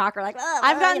like a big talker. Like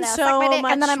I've gotten suck so my dick,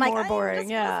 much and then I'm like, more I'm boring. just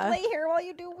Yeah. gonna lay here while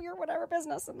you do your whatever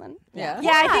business, and then Yeah.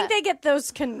 Yeah, I think they get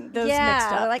those mixed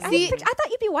up. Like I thought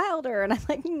you'd be wilder, and I'm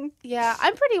like, Yeah,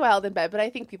 I'm pretty wild in bed, but I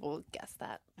think people would guess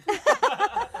that.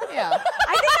 Yeah.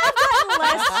 I've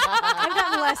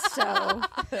gotten less so.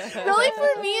 Really,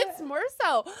 for me, it's more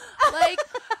so. Like,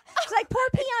 she's like, pour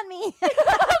pee on me. oh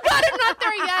God, I'm not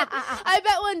there yet. I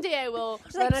bet one day I will.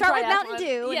 She's like, run a start with triathlon. Mountain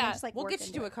Dew. And Yeah. you're just like, We'll work get you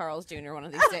into to a it. Carl's Jr. one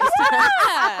of these days.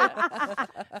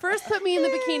 First, put me in the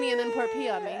bikini and then pour pee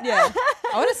on me. Yeah.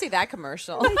 I want to see that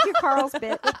commercial. Thank you, Carl's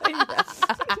bit.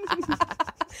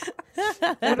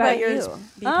 What about yours?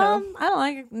 I don't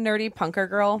like nerdy punker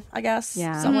girl, I guess.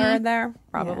 Yeah. Somewhere in there.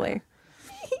 Probably.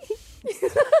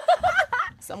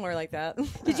 Somewhere like that.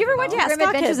 Did you ever watch Grim Stock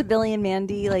Adventures Kid. of Billy and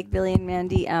Mandy? Like Billy and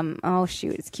Mandy. Oh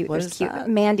shoot, it's cute. What It's is cute. that?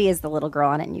 Mandy is the little girl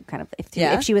on it, and you kind of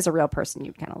if she was a real person,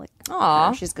 you'd kind of like.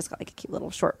 Aw. She's just got like a cute little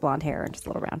short blonde hair and just a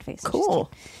little round face. Cool.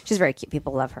 She's cute. She's very cute.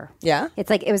 People love her. Yeah? It's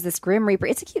like it was this Grim Reaper.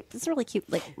 It's a really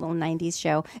cute like little '90s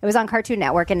show. It was on Cartoon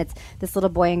Network, and it's this little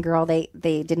boy and girl. They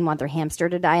didn't want their hamster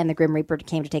to die, and the Grim Reaper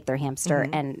came to take their hamster,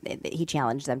 and he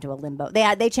challenged them to a limbo.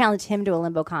 They challenged him to a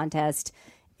limbo contest.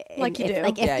 Like you do.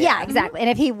 Yeah, exactly. And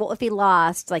if he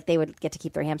lost, like they would get to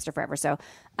keep their hamster forever. So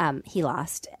he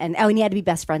lost, and he had to be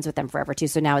best friends with them forever too.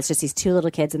 So now it's just these two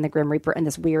little kids and the Grim Reaper and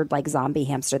this weird like zombie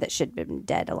hamster that should have been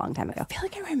dead a long time ago. I feel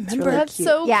like I remember. That's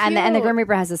so Yeah, cute. and the Grim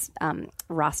Reaper has this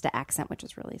Rasta accent, which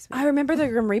is really sweet. I remember the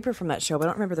Grim Reaper from that show, but I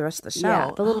don't remember the rest of the show. Yeah,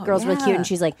 the little girl's really cute, and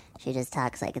she's she's like, She just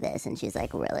talks like this, and she's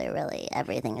like, really, really,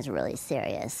 everything is really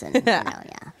serious, and yeah.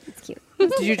 it's cute.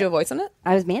 Did you do a voice on it?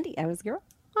 I was Mandy. I was the girl.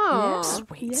 Aw.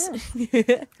 Sweet.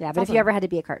 Yeah, but if you ever had to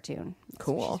be a cartoon,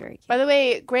 Cool. she's very cute. By the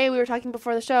way, Gray, we were talking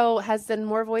before the show, has done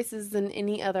more voices than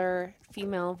any other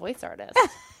female voice artist.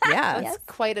 Yeah. That's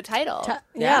quite a title.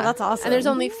 Yeah, that's awesome. And there's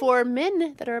only 4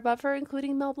 men that are above her,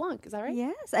 including Mel Blanc. Is that right?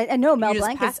 Yes, I know Mel just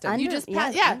Blanc is passed him. under. You just yes,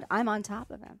 passed- yeah. and I'm on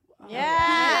top of him.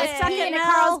 yeah, suck in it, a Mel.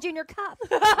 Carl's Jr. cup.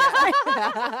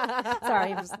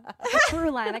 Sorry, I'm just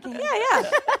true line. I can't. Yeah.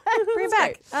 Bring it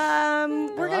back.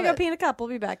 We're gonna love go it. pee in a cup. We'll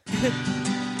be back.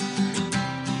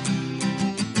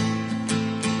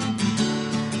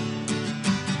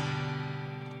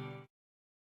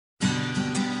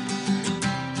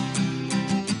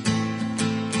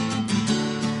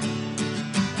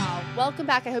 Welcome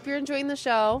back. I hope you're enjoying the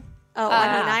show. Oh, I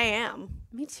mean, I am.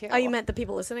 Me too. Oh, you meant the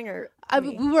people listening, or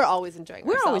we were always enjoying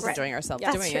We're always ourselves. enjoying ourselves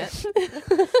That's doing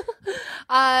true. it.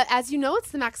 As you know,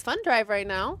 it's the Max Fun Drive right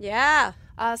now. yeah.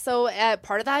 So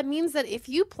part of that means that if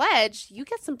you pledge, you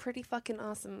get some pretty fucking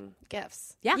awesome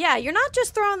gifts. Yeah, you're not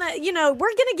just throwing that.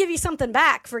 We're gonna give you something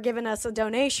back for giving us a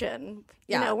donation.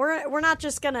 Yeah. We're not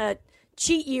just gonna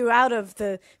cheat you out of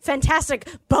the fantastic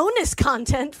bonus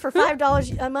content for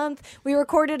 $5 a month. We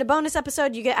recorded a bonus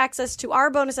episode. You get access to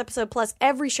our bonus episode plus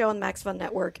every show on the Max Fun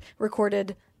Network.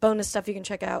 Recorded bonus stuff you can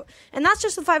check out, and that's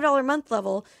just the $5 a month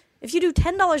level. If you do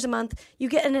 $10 a month, you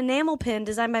get an enamel pin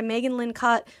designed by Megan Lynn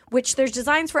Cott, which there's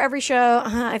designs for every show.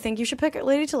 I think you should pick it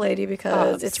Lady to Lady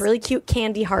because it's really cute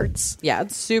candy hearts. Yeah,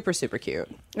 it's super, super cute.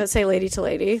 Let's say Lady to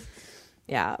Lady.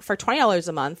 Yeah. For $20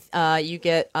 a month, you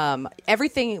get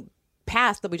everything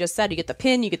past that we just said. You get the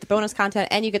pin, you get the bonus content,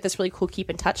 and you get this really cool keep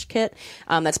in touch kit.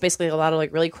 That's basically a lot of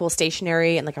like really cool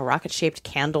stationery and like a rocket shaped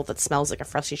candle that smells like a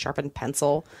freshly sharpened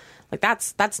pencil. Like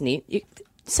that's neat. You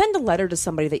send a letter to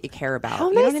somebody that you care about. How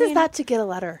You know nice what I is mean? that to get a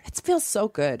letter? It feels so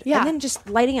good. Yeah. And then just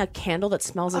lighting a candle that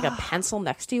smells like a pencil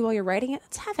next to you while you're writing it.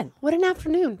 It's heaven. What an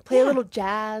afternoon. Play a little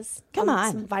jazz. Come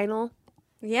on. Some vinyl.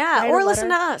 Yeah, Write a or listen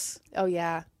to letter. us. Oh,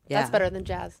 yeah. Yeah. That's better than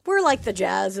jazz. We're like the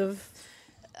jazz of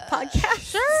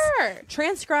podcast. Sure.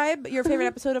 Transcribe your favorite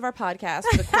episode of our podcast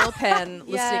with a quill pen,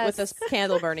 listening with this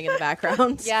candle burning in the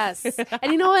background. Yes.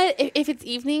 And you know what? If it's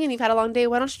evening and you've had a long day,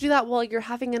 why don't you do that while you're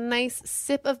having a nice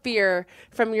sip of beer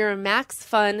from your Max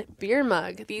Fun beer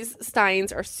mug? These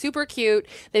steins are super cute.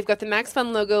 They've got the Max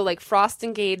Fun logo, like Frost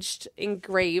engaged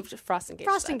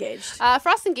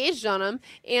on them.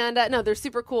 And no, they're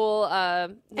super cool.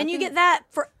 And you get that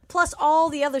for plus all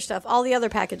the other stuff, all the other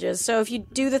packages. So if you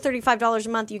do the $35 a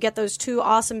month, you get those 2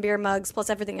 awesome beer mugs plus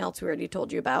everything else we already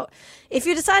told you about. If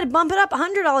you decide to bump it up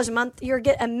 $100 a month, you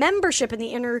get a membership in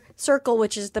the Inner Circle,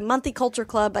 which is the monthly culture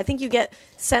club. I think you get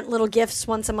sent little gifts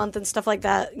once a month and stuff like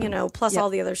that, plus all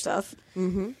the other stuff.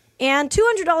 Mm-hmm. And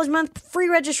 $200 a month free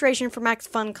registration for Max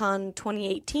FunCon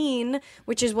 2018,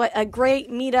 which is a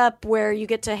great meetup where you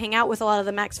get to hang out with a lot of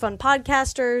the Max Fun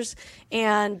podcasters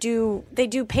and they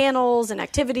do panels and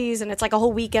activities, and it's like a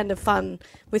whole weekend of fun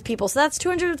with people. So that's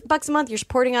 $200 a month. You're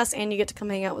supporting us, and you get to come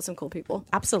hang out with some cool people.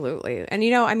 Absolutely. And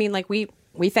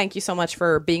we thank you so much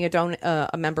for being a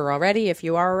member already. If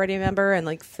you are already a member and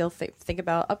think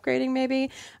about upgrading,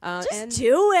 maybe just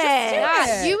do it.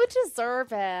 Yeah, you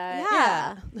deserve it.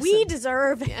 Yeah, we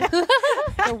deserve it.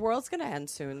 The world's gonna end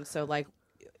soon, so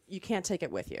you can't take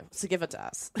it with you. So give it to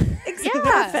us. Exactly.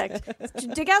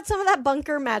 Perfect. Dig out some of that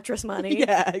bunker mattress money.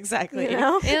 Yeah, exactly.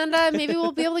 And maybe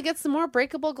we'll be able to get some more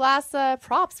breakable glass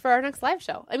props for our next live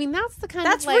show. I mean, that's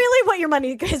really what your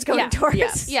money is going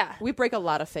towards. Yeah. We break a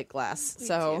lot of fake glass,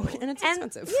 and it's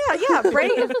expensive. Yeah.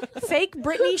 Fake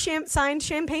Britney signed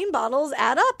champagne bottles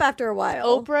add up after a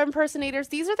while. Oprah impersonators.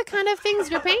 These are the kind of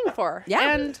things you're paying for.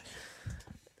 Yeah. And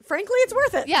frankly, it's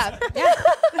worth it. Yeah.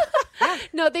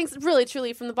 No, thanks. Really,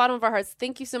 truly, from the bottom of our hearts,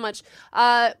 thank you so much.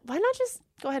 Why not just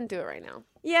go ahead and do it right now?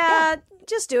 Yeah,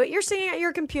 just do it. You're sitting at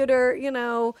your computer,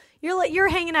 you're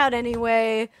hanging out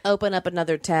anyway. Open up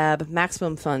another tab,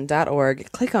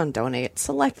 MaximumFun.org. Click on donate.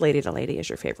 Select Lady to Lady as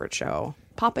your favorite show.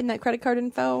 Pop in that credit card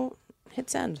info. Hit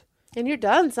send. And you're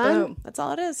done, son. Boom. That's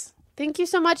all it is. Thank you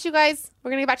so much, you guys.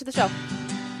 We're going to get back to the show.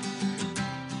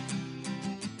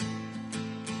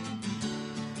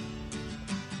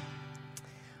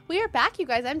 We are back, you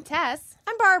guys. I'm Tess.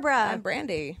 I'm Barbara. I'm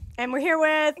Brandy. And we're here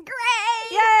with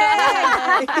Gray.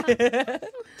 Yay!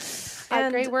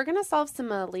 Gray, we're going to solve some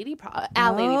lady problems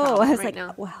I was right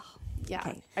now. wow. Yeah.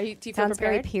 Okay. Do you feel Sounds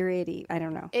prepared? very periody. I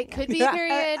don't know. It could be a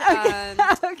period.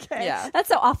 Okay. Yeah. That's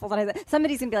so awful that I said.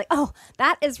 Somebody's going to be like, oh,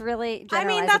 that is really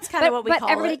generalizing. that's kind of what we call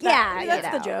everybody, it. Yeah.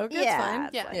 That's the joke. That's fine.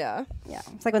 Yeah. Yeah.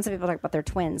 It's like when some people talk about their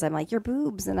twins. I'm like, your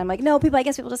boobs. And I'm like, no, I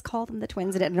guess people just call them the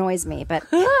twins and it annoys me. But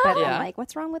I'm like,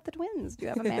 what's wrong with the twins? Do you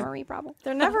have a memory problem?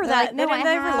 They're never that. They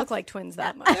never look like twins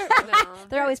that much.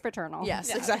 They're always fraternal.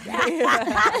 Yes, exactly.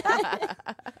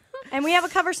 And we have a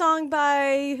cover song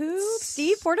by who?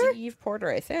 Steve Porter? Steve Porter,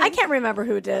 I think. I can't remember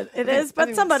who it is,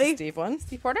 but somebody. Steve one.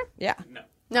 Steve Porter? Yeah.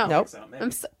 No. Nope.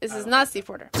 This is not Steve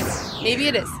Porter. Maybe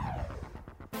it is.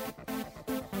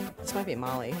 This might be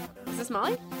Molly. Is this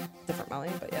Molly? Different Molly,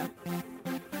 but yeah.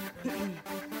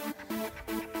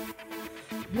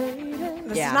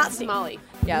 This is not Steve. Molly.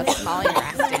 Yeah, it's Molly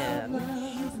Raston.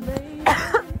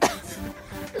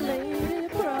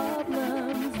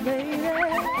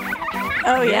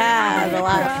 Oh yeah, the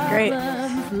laugh. Great.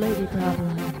 Lady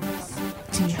problems.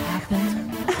 Do you have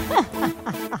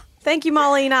them? Thank you,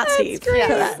 Molly, not Steve.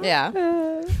 Yeah.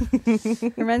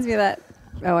 Reminds me of that.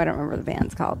 Oh, I don't remember the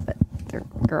band's called, but they're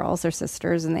girls, they're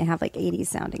sisters, and they have 80s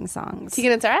sounding songs.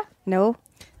 Tegan and Sarah? No,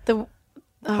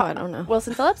 I don't know.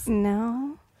 Wilson Phillips?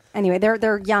 no. Anyway,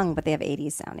 they're young, but they have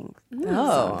 80s sounding.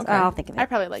 songs. Okay. I'll think of it. I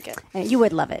probably like it. And you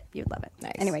would love it. You'd love it.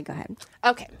 Nice. Anyway, go ahead.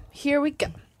 Okay, here we go.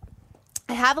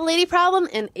 I have a lady problem,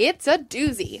 and it's a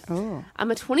doozy. Oh.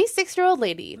 I'm a 26-year-old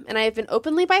lady, and I have been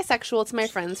openly bisexual to my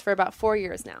friends for about 4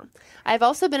 years now. I have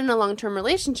also been in a long-term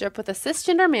relationship with a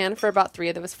cisgender man for about 3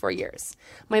 of those 4 years.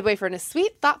 My boyfriend is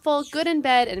sweet, thoughtful, good in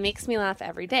bed, and makes me laugh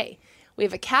every day. We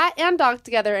have a cat and dog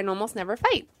together and almost never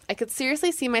fight. I could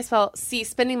seriously see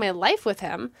spending my life with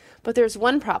him, but there's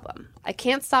one problem. I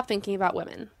can't stop thinking about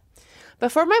women.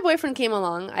 Before my boyfriend came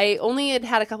along, I only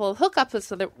had a couple of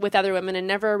hookups with other women and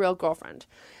never a real girlfriend.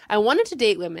 I wanted to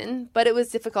date women, but it was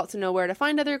difficult to know where to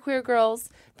find other queer girls.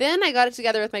 Then I got it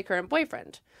together with my current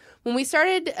boyfriend. When we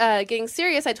started getting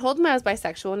serious, I told him I was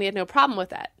bisexual and he had no problem with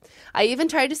that. I even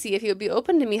tried to see if he would be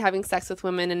open to me having sex with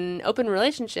women in an open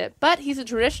relationship, but he's a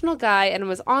traditional guy and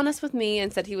was honest with me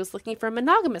and said he was looking for a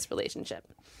monogamous relationship.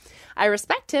 I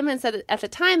respect him and said at the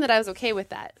time that I was okay with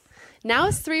that. Now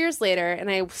it's 3 years later, and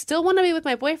I still want to be with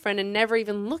my boyfriend and never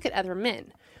even look at other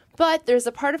men. But there's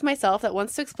a part of myself that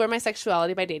wants to explore my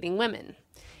sexuality by dating women.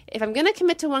 If I'm going to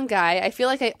commit to one guy, I feel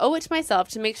like I owe it to myself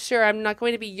to make sure I'm not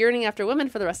going to be yearning after women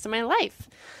for the rest of my life.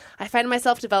 I find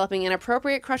myself developing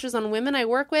inappropriate crushes on women I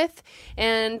work with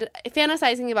and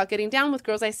fantasizing about getting down with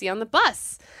girls I see on the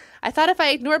bus. I thought if I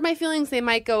ignored my feelings, they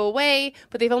might go away,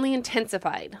 but they've only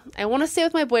intensified. I want to stay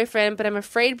with my boyfriend, but I'm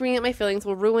afraid bringing up my feelings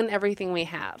will ruin everything we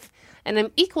have. And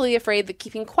I'm equally afraid that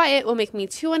keeping quiet will make me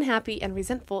too unhappy and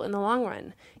resentful in the long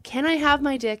run. Can I have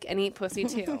my dick and eat pussy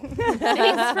too? Thanks for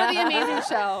the amazing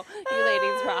show. You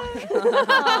ladies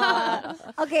rock.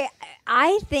 Okay,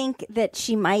 I think that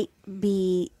she might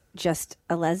be just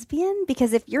a lesbian,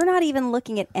 because if you're not even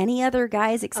looking at any other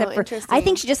guys except for, interesting. I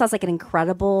think she just has like an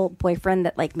incredible boyfriend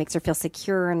that like makes her feel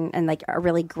secure and like a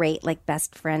really great like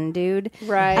best friend dude,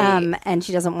 Right. And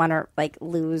she doesn't want to like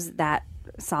lose that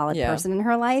solid person in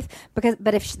her life, but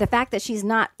if the fact that she's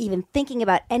not even thinking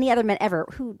about any other men ever,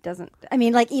 who doesn't,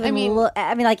 look,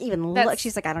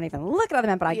 she's like, I don't even look at other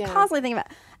men, but I constantly think about,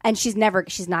 and she's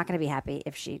not going to be happy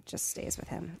if she just stays with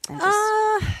him and just,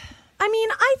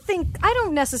 I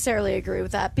don't necessarily agree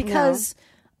with that, because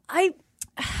I've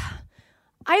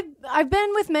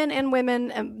been with men and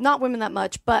women, and not women that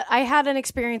much, but I had an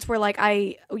experience where like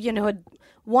I had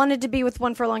wanted to be with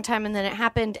one for a long time, and then it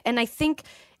happened, and I think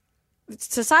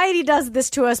society does this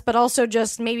to us, but also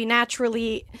just maybe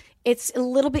naturally it's a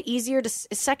little bit easier to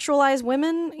sexualize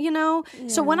women,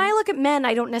 So when I look at men,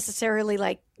 I don't necessarily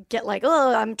like get like,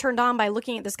 oh, I'm turned on by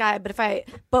looking at this guy.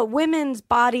 But women's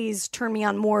bodies turn me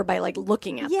on more by like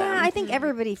looking at them. Yeah, I think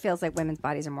everybody feels like women's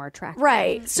bodies are more attractive.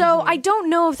 Right. So I don't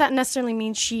know if that necessarily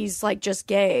means she's like just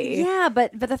gay. Yeah,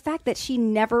 but the fact that she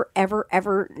never, ever,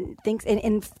 ever thinks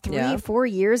in 4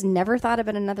 years, never thought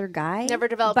about another guy. Never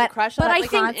developed a crush on, but like, I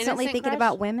think constantly thinking crush?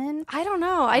 about women. I don't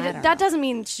know. That doesn't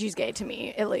mean she's gay to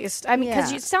me, at least.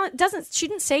 Because she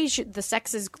didn't say the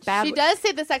sex is bad. She does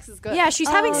say the sex is good. Yeah, she's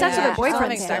having sex with her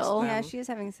boyfriend Okay. still. Yeah, she is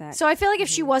having sex. So I feel like if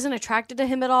she wasn't attracted to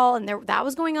him at all, and that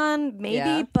was going on, maybe.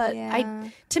 Yeah. But Yeah.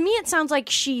 to me, it sounds like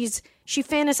she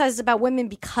fantasizes about women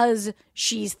because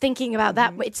she's thinking about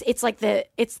that. It's like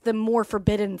it's the more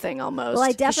forbidden thing almost. Well,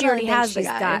 I 'Cause she definitely already think has the she's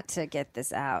guy. got to get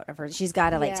this out of her. She's got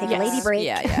to like take a Yes. lady break.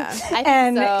 Yeah. I think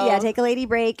And so. take a lady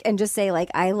break and just say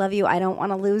like, I love you. I don't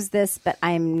want to lose this, but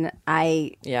I'm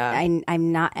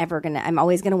not ever gonna. I'm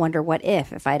always gonna wonder what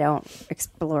if I don't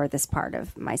explore this part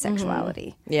of my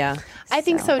sexuality. Yeah. I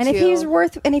think so And too.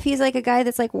 if he's like a guy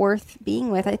that's like worth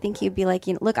being with, I think he'd be like,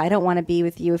 look, I don't want to be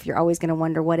with you if you're always gonna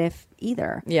wonder what if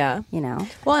either. Yeah.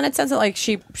 Well, and it sounds like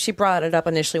she brought it up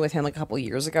initially with him like a couple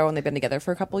years ago, and they've been together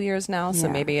for a couple years now. So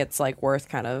Yeah. maybe it's like worth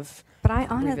kind of. But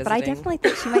I definitely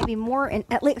think she might be more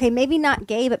maybe not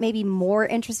gay, but maybe more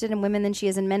interested in women than she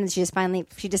is in men. And she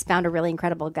just found a really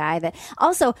incredible guy that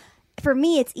also, for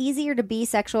me, it's easier to be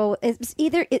sexual.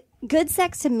 Good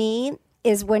sex to me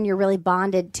is when you're really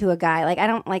bonded to a guy. Like, I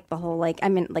don't like the whole like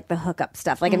the hookup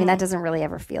stuff. Like, that doesn't really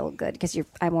ever feel good, because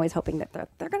I'm always hoping that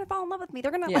they're going to fall in love with me. They're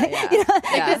going to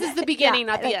This is the beginning,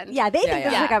 not the end. Yeah, they think this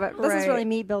is yeah. hookup. This is really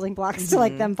me building blocks to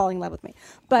like them falling in love with me.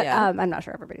 But I'm not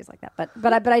sure everybody's like that.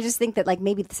 But I just think that like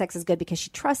maybe the sex is good because she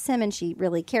trusts him and she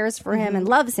really cares for him and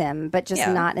loves him, but just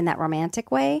not in that romantic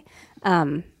way.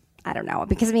 I don't know,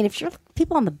 because if you're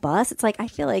people on the bus, it's like I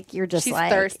feel like you're just She's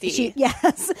like thirsty. She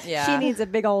needs a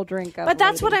big old drink. But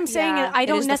that's what I'm saying. Yeah. I It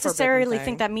don't is the necessarily forbidden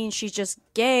think thing. that means she's just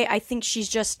gay. I think she's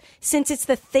just, since it's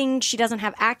the thing she doesn't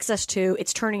have access to,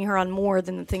 it's turning her on more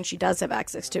than the thing she does have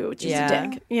access to, which is a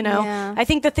dick. Yeah. I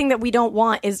think the thing that we don't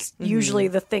want is usually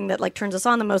the thing that like turns us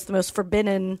on the most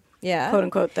forbidden, quote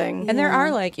unquote thing. And there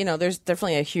are like, there's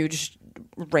definitely a huge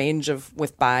range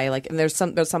with bi, like, and there's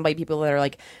some bi people that are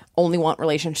like only want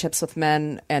relationships with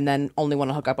men and then only want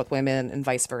to hook up with women and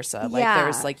vice versa. Like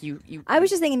there's like you I was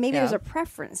just thinking maybe there's a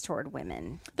preference toward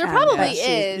women. There probably but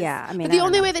is. Yeah, but I the don't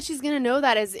only know. way that she's going to know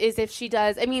that is if she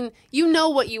does. You know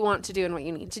what you want to do and what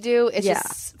you need to do. It's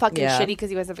just fucking shitty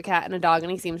because you guys have a cat and a dog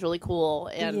and he seems really cool.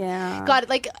 And God,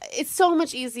 like, it's so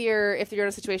much easier if you're in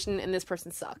a situation and this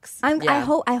person sucks. I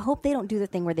hope they don't do the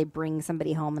thing where they bring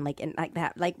somebody home and like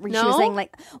that. Like she No? was saying,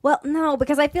 like, well, no,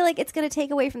 because I feel like it's going to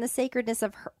take away from the sacredness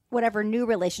of her, whatever new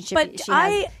relationship But she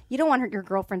has. You don't want your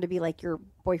girlfriend to be like your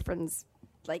boyfriend's.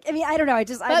 Like, I don't know. I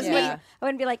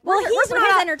wouldn't be like, well, He's we're for his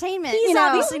not entertainment. He's you know?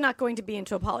 obviously not going to be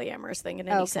into a polyamorous thing in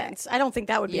any sense. I don't think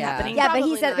that would be happening. Yeah, but he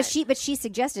Probably said, not. but she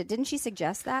suggested, didn't she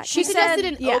suggest that? She suggested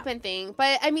an open thing,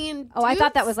 but Oh, I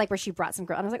thought that was like where she brought some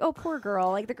girl. And I was like, oh, poor girl.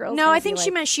 Like the girl. No, I think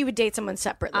she meant she would date someone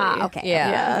separately. Okay.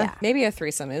 Yeah. Maybe a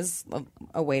threesome is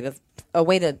a way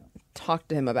to talk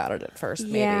to him about it at first.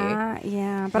 Maybe.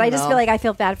 Yeah. But I just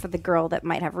feel bad for the girl that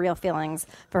might have real feelings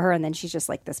for her, and then she's just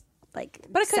like this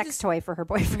sex toy for her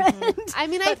boyfriend. I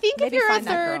mean, I think if you're a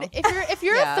third, if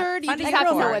you're a third, you just have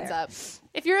to know what's up.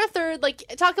 If you're a third, like,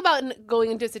 talk about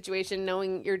going into a situation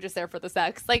knowing you're just there for the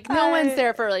sex. Like, no one's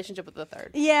there for a relationship with a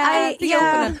third. Yeah, Be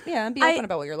open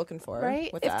about what you're looking for. Right?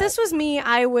 If this was me,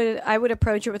 I would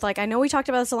approach it with like, I know we talked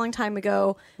about this a long time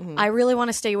ago. I really want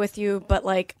to stay with you, but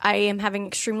like, I am having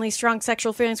extremely strong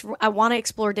sexual feelings. I want to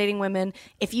explore dating women.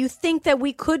 If you think that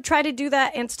we could try to do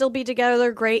that and still be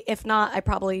together, great. If not, I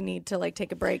probably need to like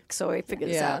take a break so I figure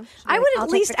this out. I would at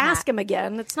least ask him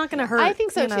again. It's not going to hurt. I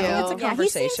think so too. It's a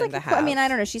conversation to have. I mean, I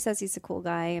don't know. She says he's a cool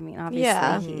guy. I mean,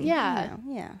 obviously.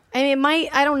 Yeah. I mean,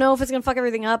 I don't know if it's going to fuck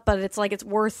everything up, but it's like, it's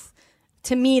worth,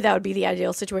 to me, that would be the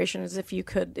ideal situation, is if you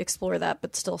could explore that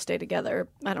but still stay together.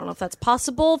 I don't know if that's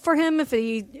possible for him, if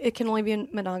it can only be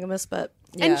monogamous, but...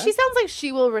 Yeah. And she sounds like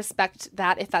she will respect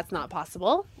that if that's not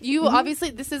possible. You obviously,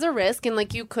 this is a risk, and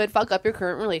like, you could fuck up your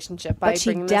current relationship by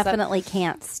bringing this up. But she definitely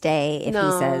can't stay if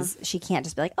he says, she can't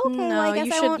just be like, okay, well, I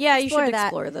guess I won't you should that.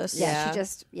 explore this. Yeah, she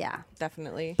just,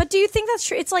 definitely. But do you think that's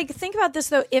true? It's like, think about this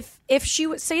though. If she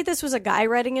would say this was a guy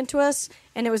writing into us,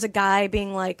 and it was a guy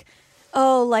being like,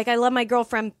 oh, like, I love my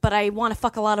girlfriend, but I want to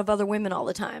fuck a lot of other women all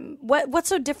the time. What's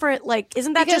so different? Like,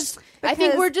 isn't that because I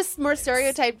think we're just more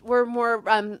stereotyped. We're more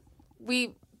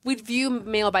we view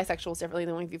male bisexuals differently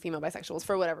than we view female bisexuals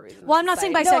for whatever reason. Well, I'm not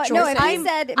saying bisexuals. No, if I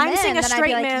said I'm men, saying a then straight I'd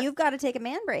be like, man. You've got to take a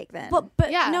man break then.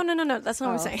 But yeah. No. That's not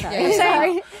what I'm saying.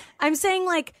 Sorry. I'm saying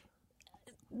like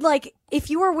if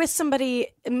you are with somebody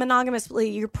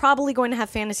monogamously, you're probably going to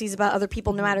have fantasies about other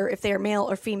people, no matter if they are male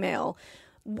or female.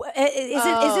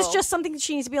 Is this just something that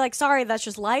she needs to be like, sorry, that's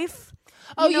just life?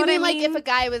 Oh, you mean like if a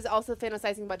guy was also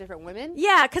fantasizing about different women?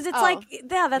 Yeah, because it's like,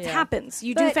 that happens.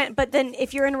 You do, but then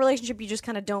if you're in a relationship, you just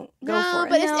kind of don't go for it.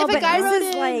 But if a guy wrote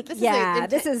in, like,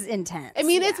 this is intense. I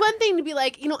mean, it's one thing to be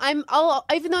like, even though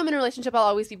I'm in a relationship, I'll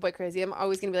always be boy crazy. I'm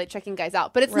always going to be like checking guys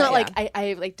out. But it's not like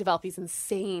I like develop these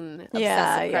insane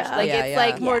obsessive crush. Like it's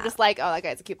like more just like, oh, that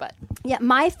guy's a cute butt. Yeah,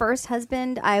 my first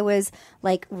husband, I was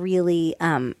like really,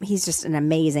 he's just an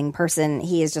amazing person.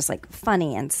 He is just like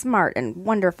funny and smart and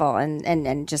wonderful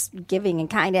and just giving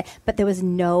and kind of, but there was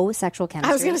no sexual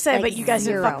chemistry. I was going to say, like, but you guys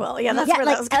didn't fuck well. Yeah, that's where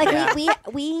like, that was going.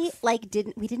 Like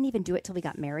we didn't even do it till we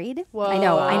got married. Whoa. I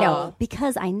know,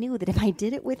 because I knew that if I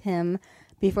did it with him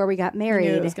before we got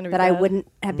married, that I wouldn't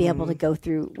be able to go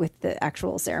through with the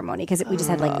actual ceremony because we just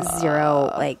had like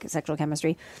zero like sexual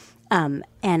chemistry, and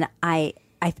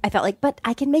I felt like, but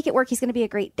I can make it work. He's going to be a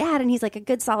great dad, and he's like a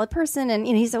good, solid person, and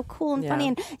he's so cool and funny,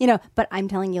 and but I'm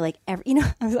telling you, like I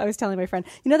was telling my friend,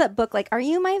 that book, like, Are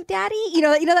You My Daddy? You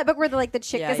know that book where the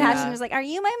chick is hatched and was like, Are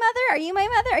you my mother? Are you my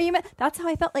mother? Are you my? That's how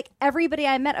I felt. Like everybody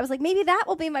I met, I was like, maybe that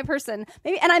will be my person.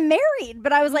 Maybe, and I'm married,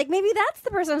 but I was like, maybe that's the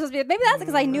person I'm supposed to be with. Maybe that's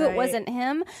because I knew it wasn't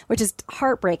him, which is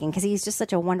heartbreaking because he's just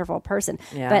such a wonderful person.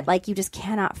 Yeah. But like, you just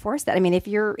cannot force that. I mean, if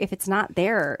it's not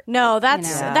there, no, that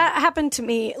happened to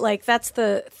me. Like that's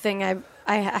the thing that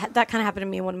kind of happened to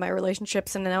me in one of my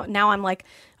relationships, and now I'm like,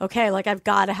 okay, like I've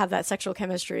got to have that sexual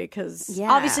chemistry because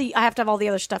obviously I have to have all the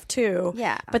other stuff too.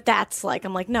 Yeah, but that's like,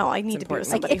 I'm like, no, I need to be with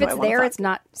somebody. Like if it's there, it's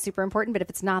not super important, but if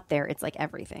it's not there, it's like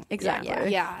everything.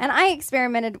 Exactly. Yeah. And I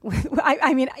experimented with,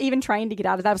 I mean, even trying to get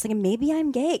out of that, I was thinking maybe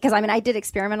I'm gay because I did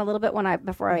experiment a little bit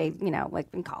before I like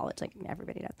in college, like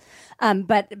everybody does.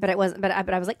 But it wasn't. But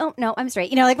I was like, oh no, I'm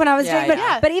straight. Like when I was straight.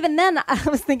 But even then, I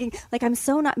was thinking like I'm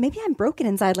so not. Maybe I'm broken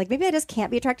inside. Like maybe I just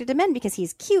can't be attracted to men because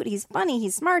he's cute, he's funny,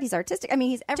 he's smart, he's artistic. I mean,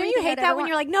 he's everything. Do you hate that when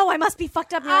you're like, no, I must be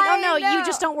fucked up? And you're like, oh no, you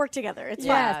just don't work together. It's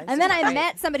fine. And then I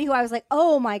met somebody who I was like,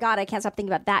 oh my god, I can't stop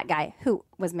thinking about that guy who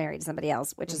was married to somebody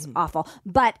else, which is awful.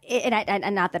 But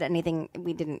and not that anything,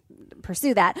 we didn't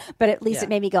pursue that, but at least it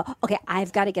made me go, okay,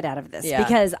 I've got to get out of this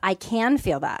because I can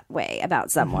feel that way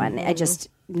about someone. I just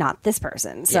not this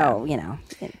person. So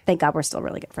thank God we're still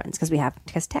really good friends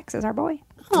because Tex is our boy.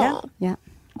 Aww. Yeah.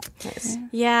 Nice.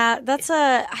 Yeah, that's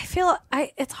I feel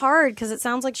it's hard because it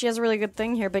sounds like she has a really good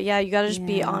thing here, but you got to just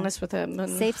be honest with him.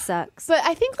 And safe sucks. But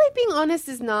I think like being honest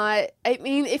is not. I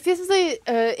mean, if this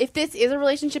is a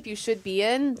relationship you should be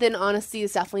in, then honesty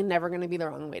is definitely never going to be the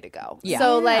wrong way to go. Yeah,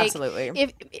 so like, absolutely.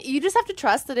 If you just have to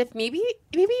trust that if maybe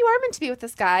you are meant to be with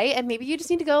this guy, and maybe you just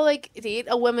need to go like date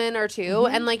a woman or two,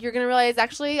 and like you're going to realize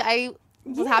actually I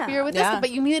was happier with this,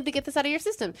 but you needed to get this out of your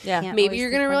system. Yeah, maybe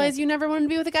you're going to realize you never wanted to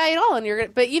be with a guy at all,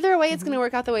 and but either way, it's going to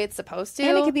work out the way it's supposed to.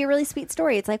 And it could be a really sweet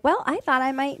story. It's like, well, I thought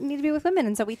I might need to be with women,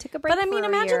 and so we took a break. But I mean,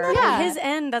 imagine that at his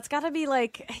end. That's got to be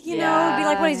like, be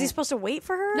like, what is he supposed to wait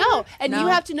for her? No, and you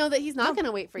have to know that he's not going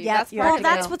to wait for you. That's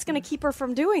what's going to keep her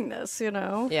from doing this.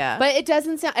 Yeah, but it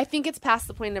doesn't sound. I think it's past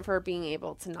the point of her being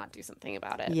able to not do something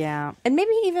about it. Yeah, and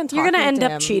maybe even you're going to end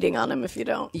up cheating on him if you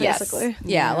don't. Basically,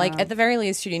 like at the very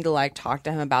least, you need to like talk talk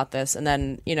to him about this, and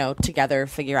then together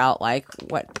figure out like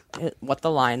what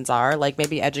the lines are. Like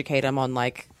maybe educate him on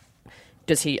like,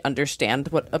 does he understand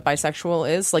what a bisexual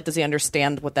is? Like, does he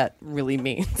understand what that really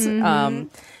means?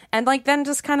 And like then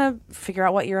just kind of figure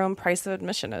out what your own price of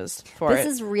admission is for This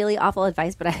is really awful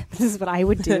advice, but this is what I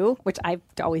would do, which I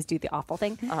always do the awful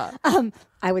thing.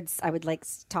 I would like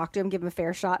talk to him, give him a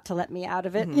fair shot to let me out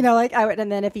of it. Like I would, and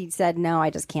then if he said no, I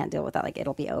just can't deal with that. Like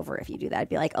it'll be over if you do that. I'd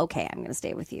be like, okay, I'm going to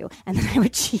stay with you, and then I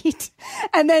would cheat,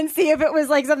 and then see if it was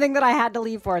like something that I had to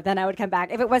leave for. Then I would come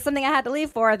back. If it was something I had to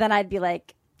leave for, then I'd be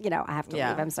like, I have to leave.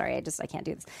 I'm sorry, I can't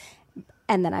do this.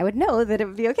 And then I would know that it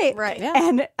would be okay. Right. Yeah.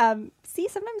 And see,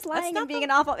 sometimes lying and being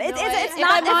an awful. It's not. If It's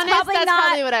I'm honest, probably that's not.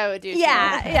 probably what I would do.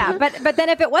 Yeah, yeah. But then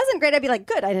if it wasn't great, I'd be like,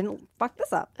 good, I didn't fuck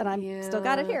this up, and I'm still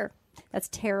got it here. That's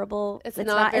terrible. It's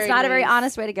not a very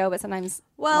honest way to go, but sometimes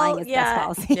lying is the best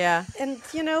policy. Yeah. And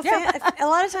a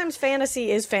lot of times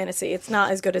fantasy is fantasy. It's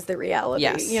not as good as the reality.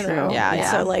 Yes, you know. true. Yeah, And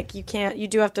yeah. so like you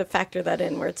do have to factor that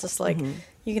in, where it's just like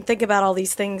you can think about all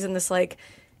these things in this like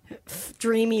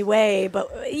dreamy way, but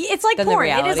it's like Then the porn.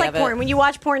 It is reality like of it. porn. When you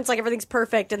watch porn, it's like everything's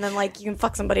perfect, and then like you can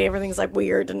fuck somebody, everything's like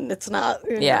weird, and it's not.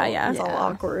 It's all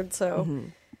awkward. So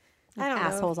I don't know.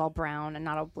 Assholes all brown and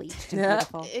not all bleached and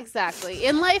beautiful. Exactly.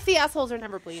 In life, the assholes are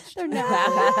never bleached. They're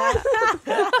not.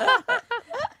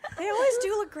 They always do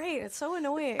look great. It's so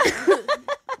annoying.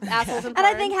 Assholes And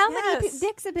I think how many Yes.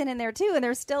 dicks have been in there too, and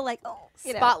they're still like,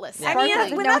 spotless. I mean,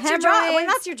 Perfect. when No that's your job, when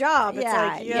hemorrhoids. that's your job, it's Yeah,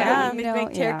 like yeah, you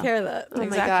take care of that. Oh my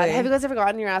god! Exactly. Have you guys ever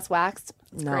gotten your ass waxed?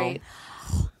 It's No. great.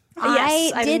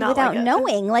 Yes, I I did did not without like it.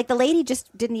 knowing. Like the lady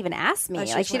just didn't even ask me.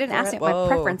 she Like just she didn't went ask for me what it. my Whoa.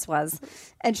 preference was,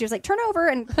 and she was like, "Turn over,"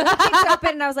 and put the cheeks open.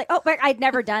 And I was like, "Oh," but I'd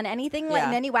never done anything like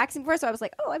Yeah. any waxing before, so I was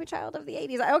like, "Oh, I'm a child of the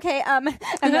 '80s." Okay, and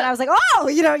then I was like, "Oh,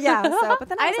 yeah." So, but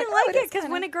then I was didn't like like it because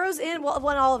when it grows in, well,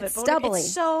 all of it, but when stubbly.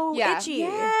 it's so Yeah. itchy.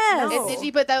 Yes. No. It's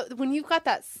itchy, but when you've got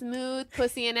that smooth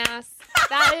pussy and ass,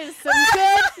 that is some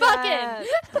good fucking.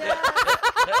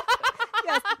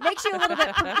 Yes. Makes you a little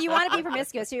bit. You want to be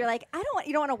promiscuous, so you're like,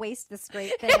 you don't want to waste this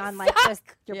great thing on like just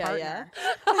your partner.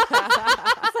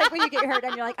 It's like when you get your hair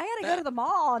done, you're like, I gotta go to the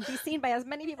mall and be seen by as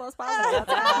many people as possible.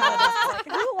 Like,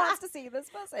 who wants to see this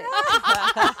pussy?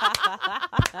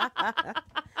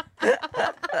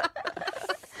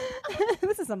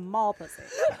 This is a mall pussy.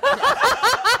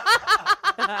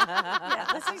 Yeah,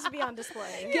 this needs to be on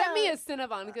display. Get me a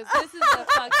Cinnabon because this is a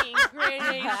fucking grade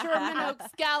A Sherman Oaks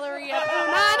gallery of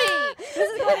Unani. This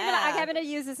is what I'm going to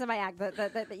use this in my act.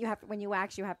 That you have when you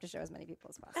wax, you have to show as many people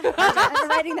as possible. I'm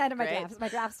writing that in my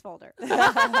drafts folder.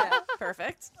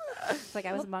 Perfect. It's like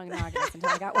I was monogamous until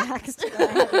I got waxed. And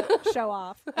I had to show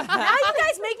off. Now you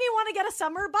guys make me want to get a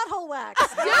summer butthole wax. Dude,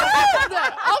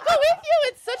 I'll go with you.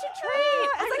 It's such a treat.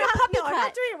 It's like a puppy No, I'm cut.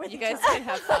 not doing it with You you. guys can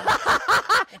have fun.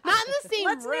 Not in the same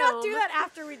Let's room. not do that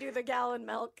after we do the gallon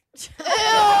milk. Ew,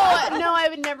 no, I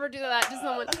would never do that to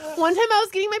someone. One time I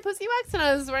was getting my pussy waxed and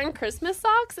I was wearing Christmas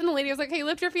socks, and the lady was like, "Hey,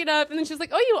 lift your feet up," and then she was like,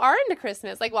 "Oh, you are into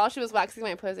Christmas," like while she was waxing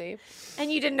my pussy. And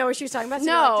you didn't know what she was talking about? So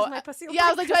you're No, like, does my pussy look yeah, I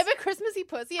was like like, "Do I have a Christmassy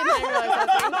pussy?" And then I realized I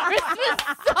was wearing Christmas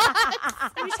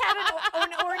socks You just had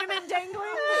an ornament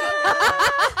dangling?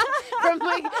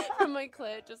 from my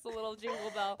clit, just a little jingle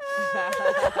bell. I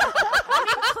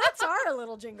mean, clits are a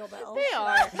little jingle bell. They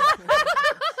are.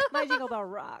 My jingle bell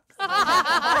rocks.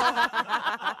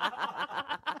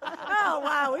 Oh,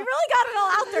 wow. We really got it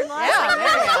all out there, Liza.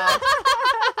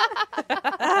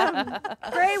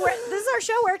 Gray, this is our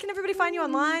show. Where can everybody find you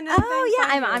online? Oh yeah,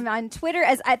 I'm on Twitter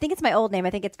as I think it's my old name. I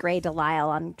think it's Gray Delisle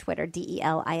on Twitter,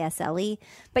 Delisle.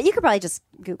 But you could probably just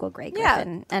Google Gray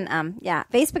Griffin. And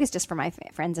Facebook is just for my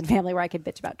friends and family where I could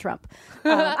bitch about Trump.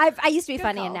 I used to be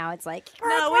funny, and now it's like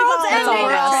No, we've all That's all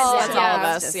of us. transition. That's all of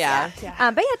us. just- Yeah.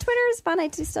 but yeah, Twitter is fun. I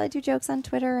do jokes on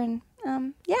Twitter, and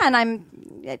what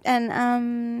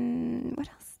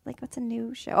else? Like, what's a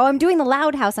new show? Oh, I'm doing The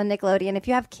Loud House on Nickelodeon. If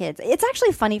you have kids, it's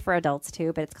actually funny for adults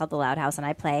too, but it's called The Loud House, and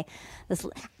I play this.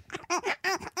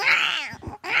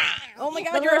 Oh my the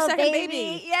God, you're a little second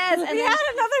baby. Yes, and We then, had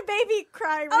another baby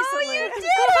cry recently. oh, you did.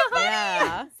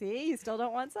 Yeah. See, you still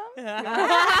don't want some? No,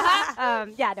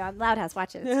 I'm Loud House.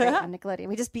 Watch it. It's great on Nickelodeon.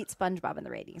 We just beat SpongeBob in the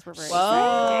ratings. We're very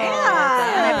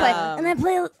excited. And I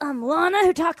play Lana,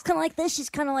 who talks kind of like this. She's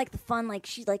kind of like the fun, like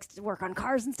she likes to work on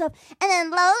cars and stuff. And then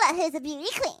Lola, who's a beauty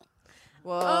queen.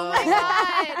 Whoa. Oh my God.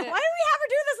 Why did we have her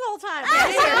do this the whole time? I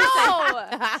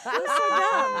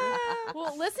know.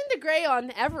 Well, listen to Gray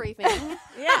on everything.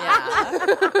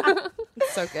 Yeah.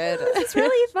 It's so good. It's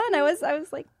really fun. I was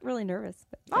like really nervous.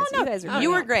 But you guys were You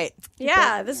were great.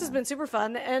 Yeah, this has been super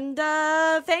fun. And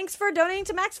thanks for donating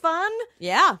to Max Fun.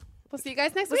 Yeah. We'll see you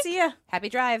guys next We'll week. see ya. Happy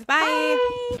drive. Bye.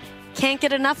 Bye. Can't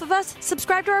get enough of us?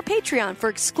 Subscribe to our Patreon for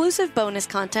exclusive bonus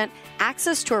content,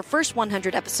 access to our first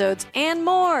 100 episodes, and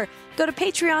more. Go to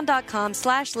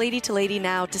patreon.com/ladytolady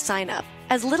now to sign up.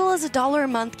 As little as $1 a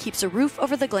month keeps a roof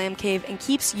over the glam cave and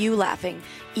keeps you laughing,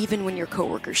 even when your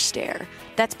coworkers stare.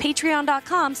 That's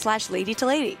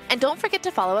patreon.com/ladytolady. And don't forget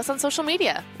to follow us on social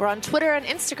media. We're on Twitter and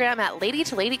Instagram at Lady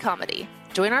to Lady Comedy.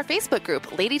 Join our Facebook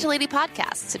group, Lady to Lady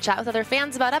Podcasts, to chat with other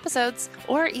fans about episodes,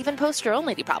 or even post your own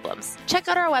lady problems. Check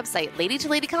out our website,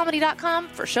 ladytoladycomedy.com,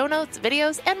 for show notes,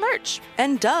 videos, and merch.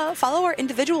 And follow our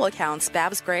individual accounts,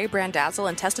 Babs Gray, Brandazzle,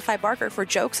 and Testify Barker, for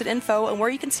jokes and info and where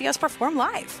you can see us perform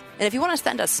live. And if you want to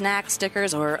send us snacks,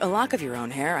 stickers, or a lock of your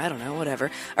own hair, I don't know,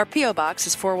 whatever, our P.O. Box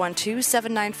is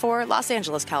 412-794, Los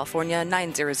Angeles, California,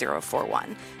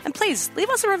 90041. And please, leave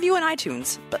us a review on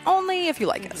iTunes, but only if you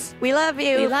like us. We love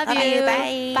you. We love you.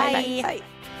 Bye. Bye. Bye.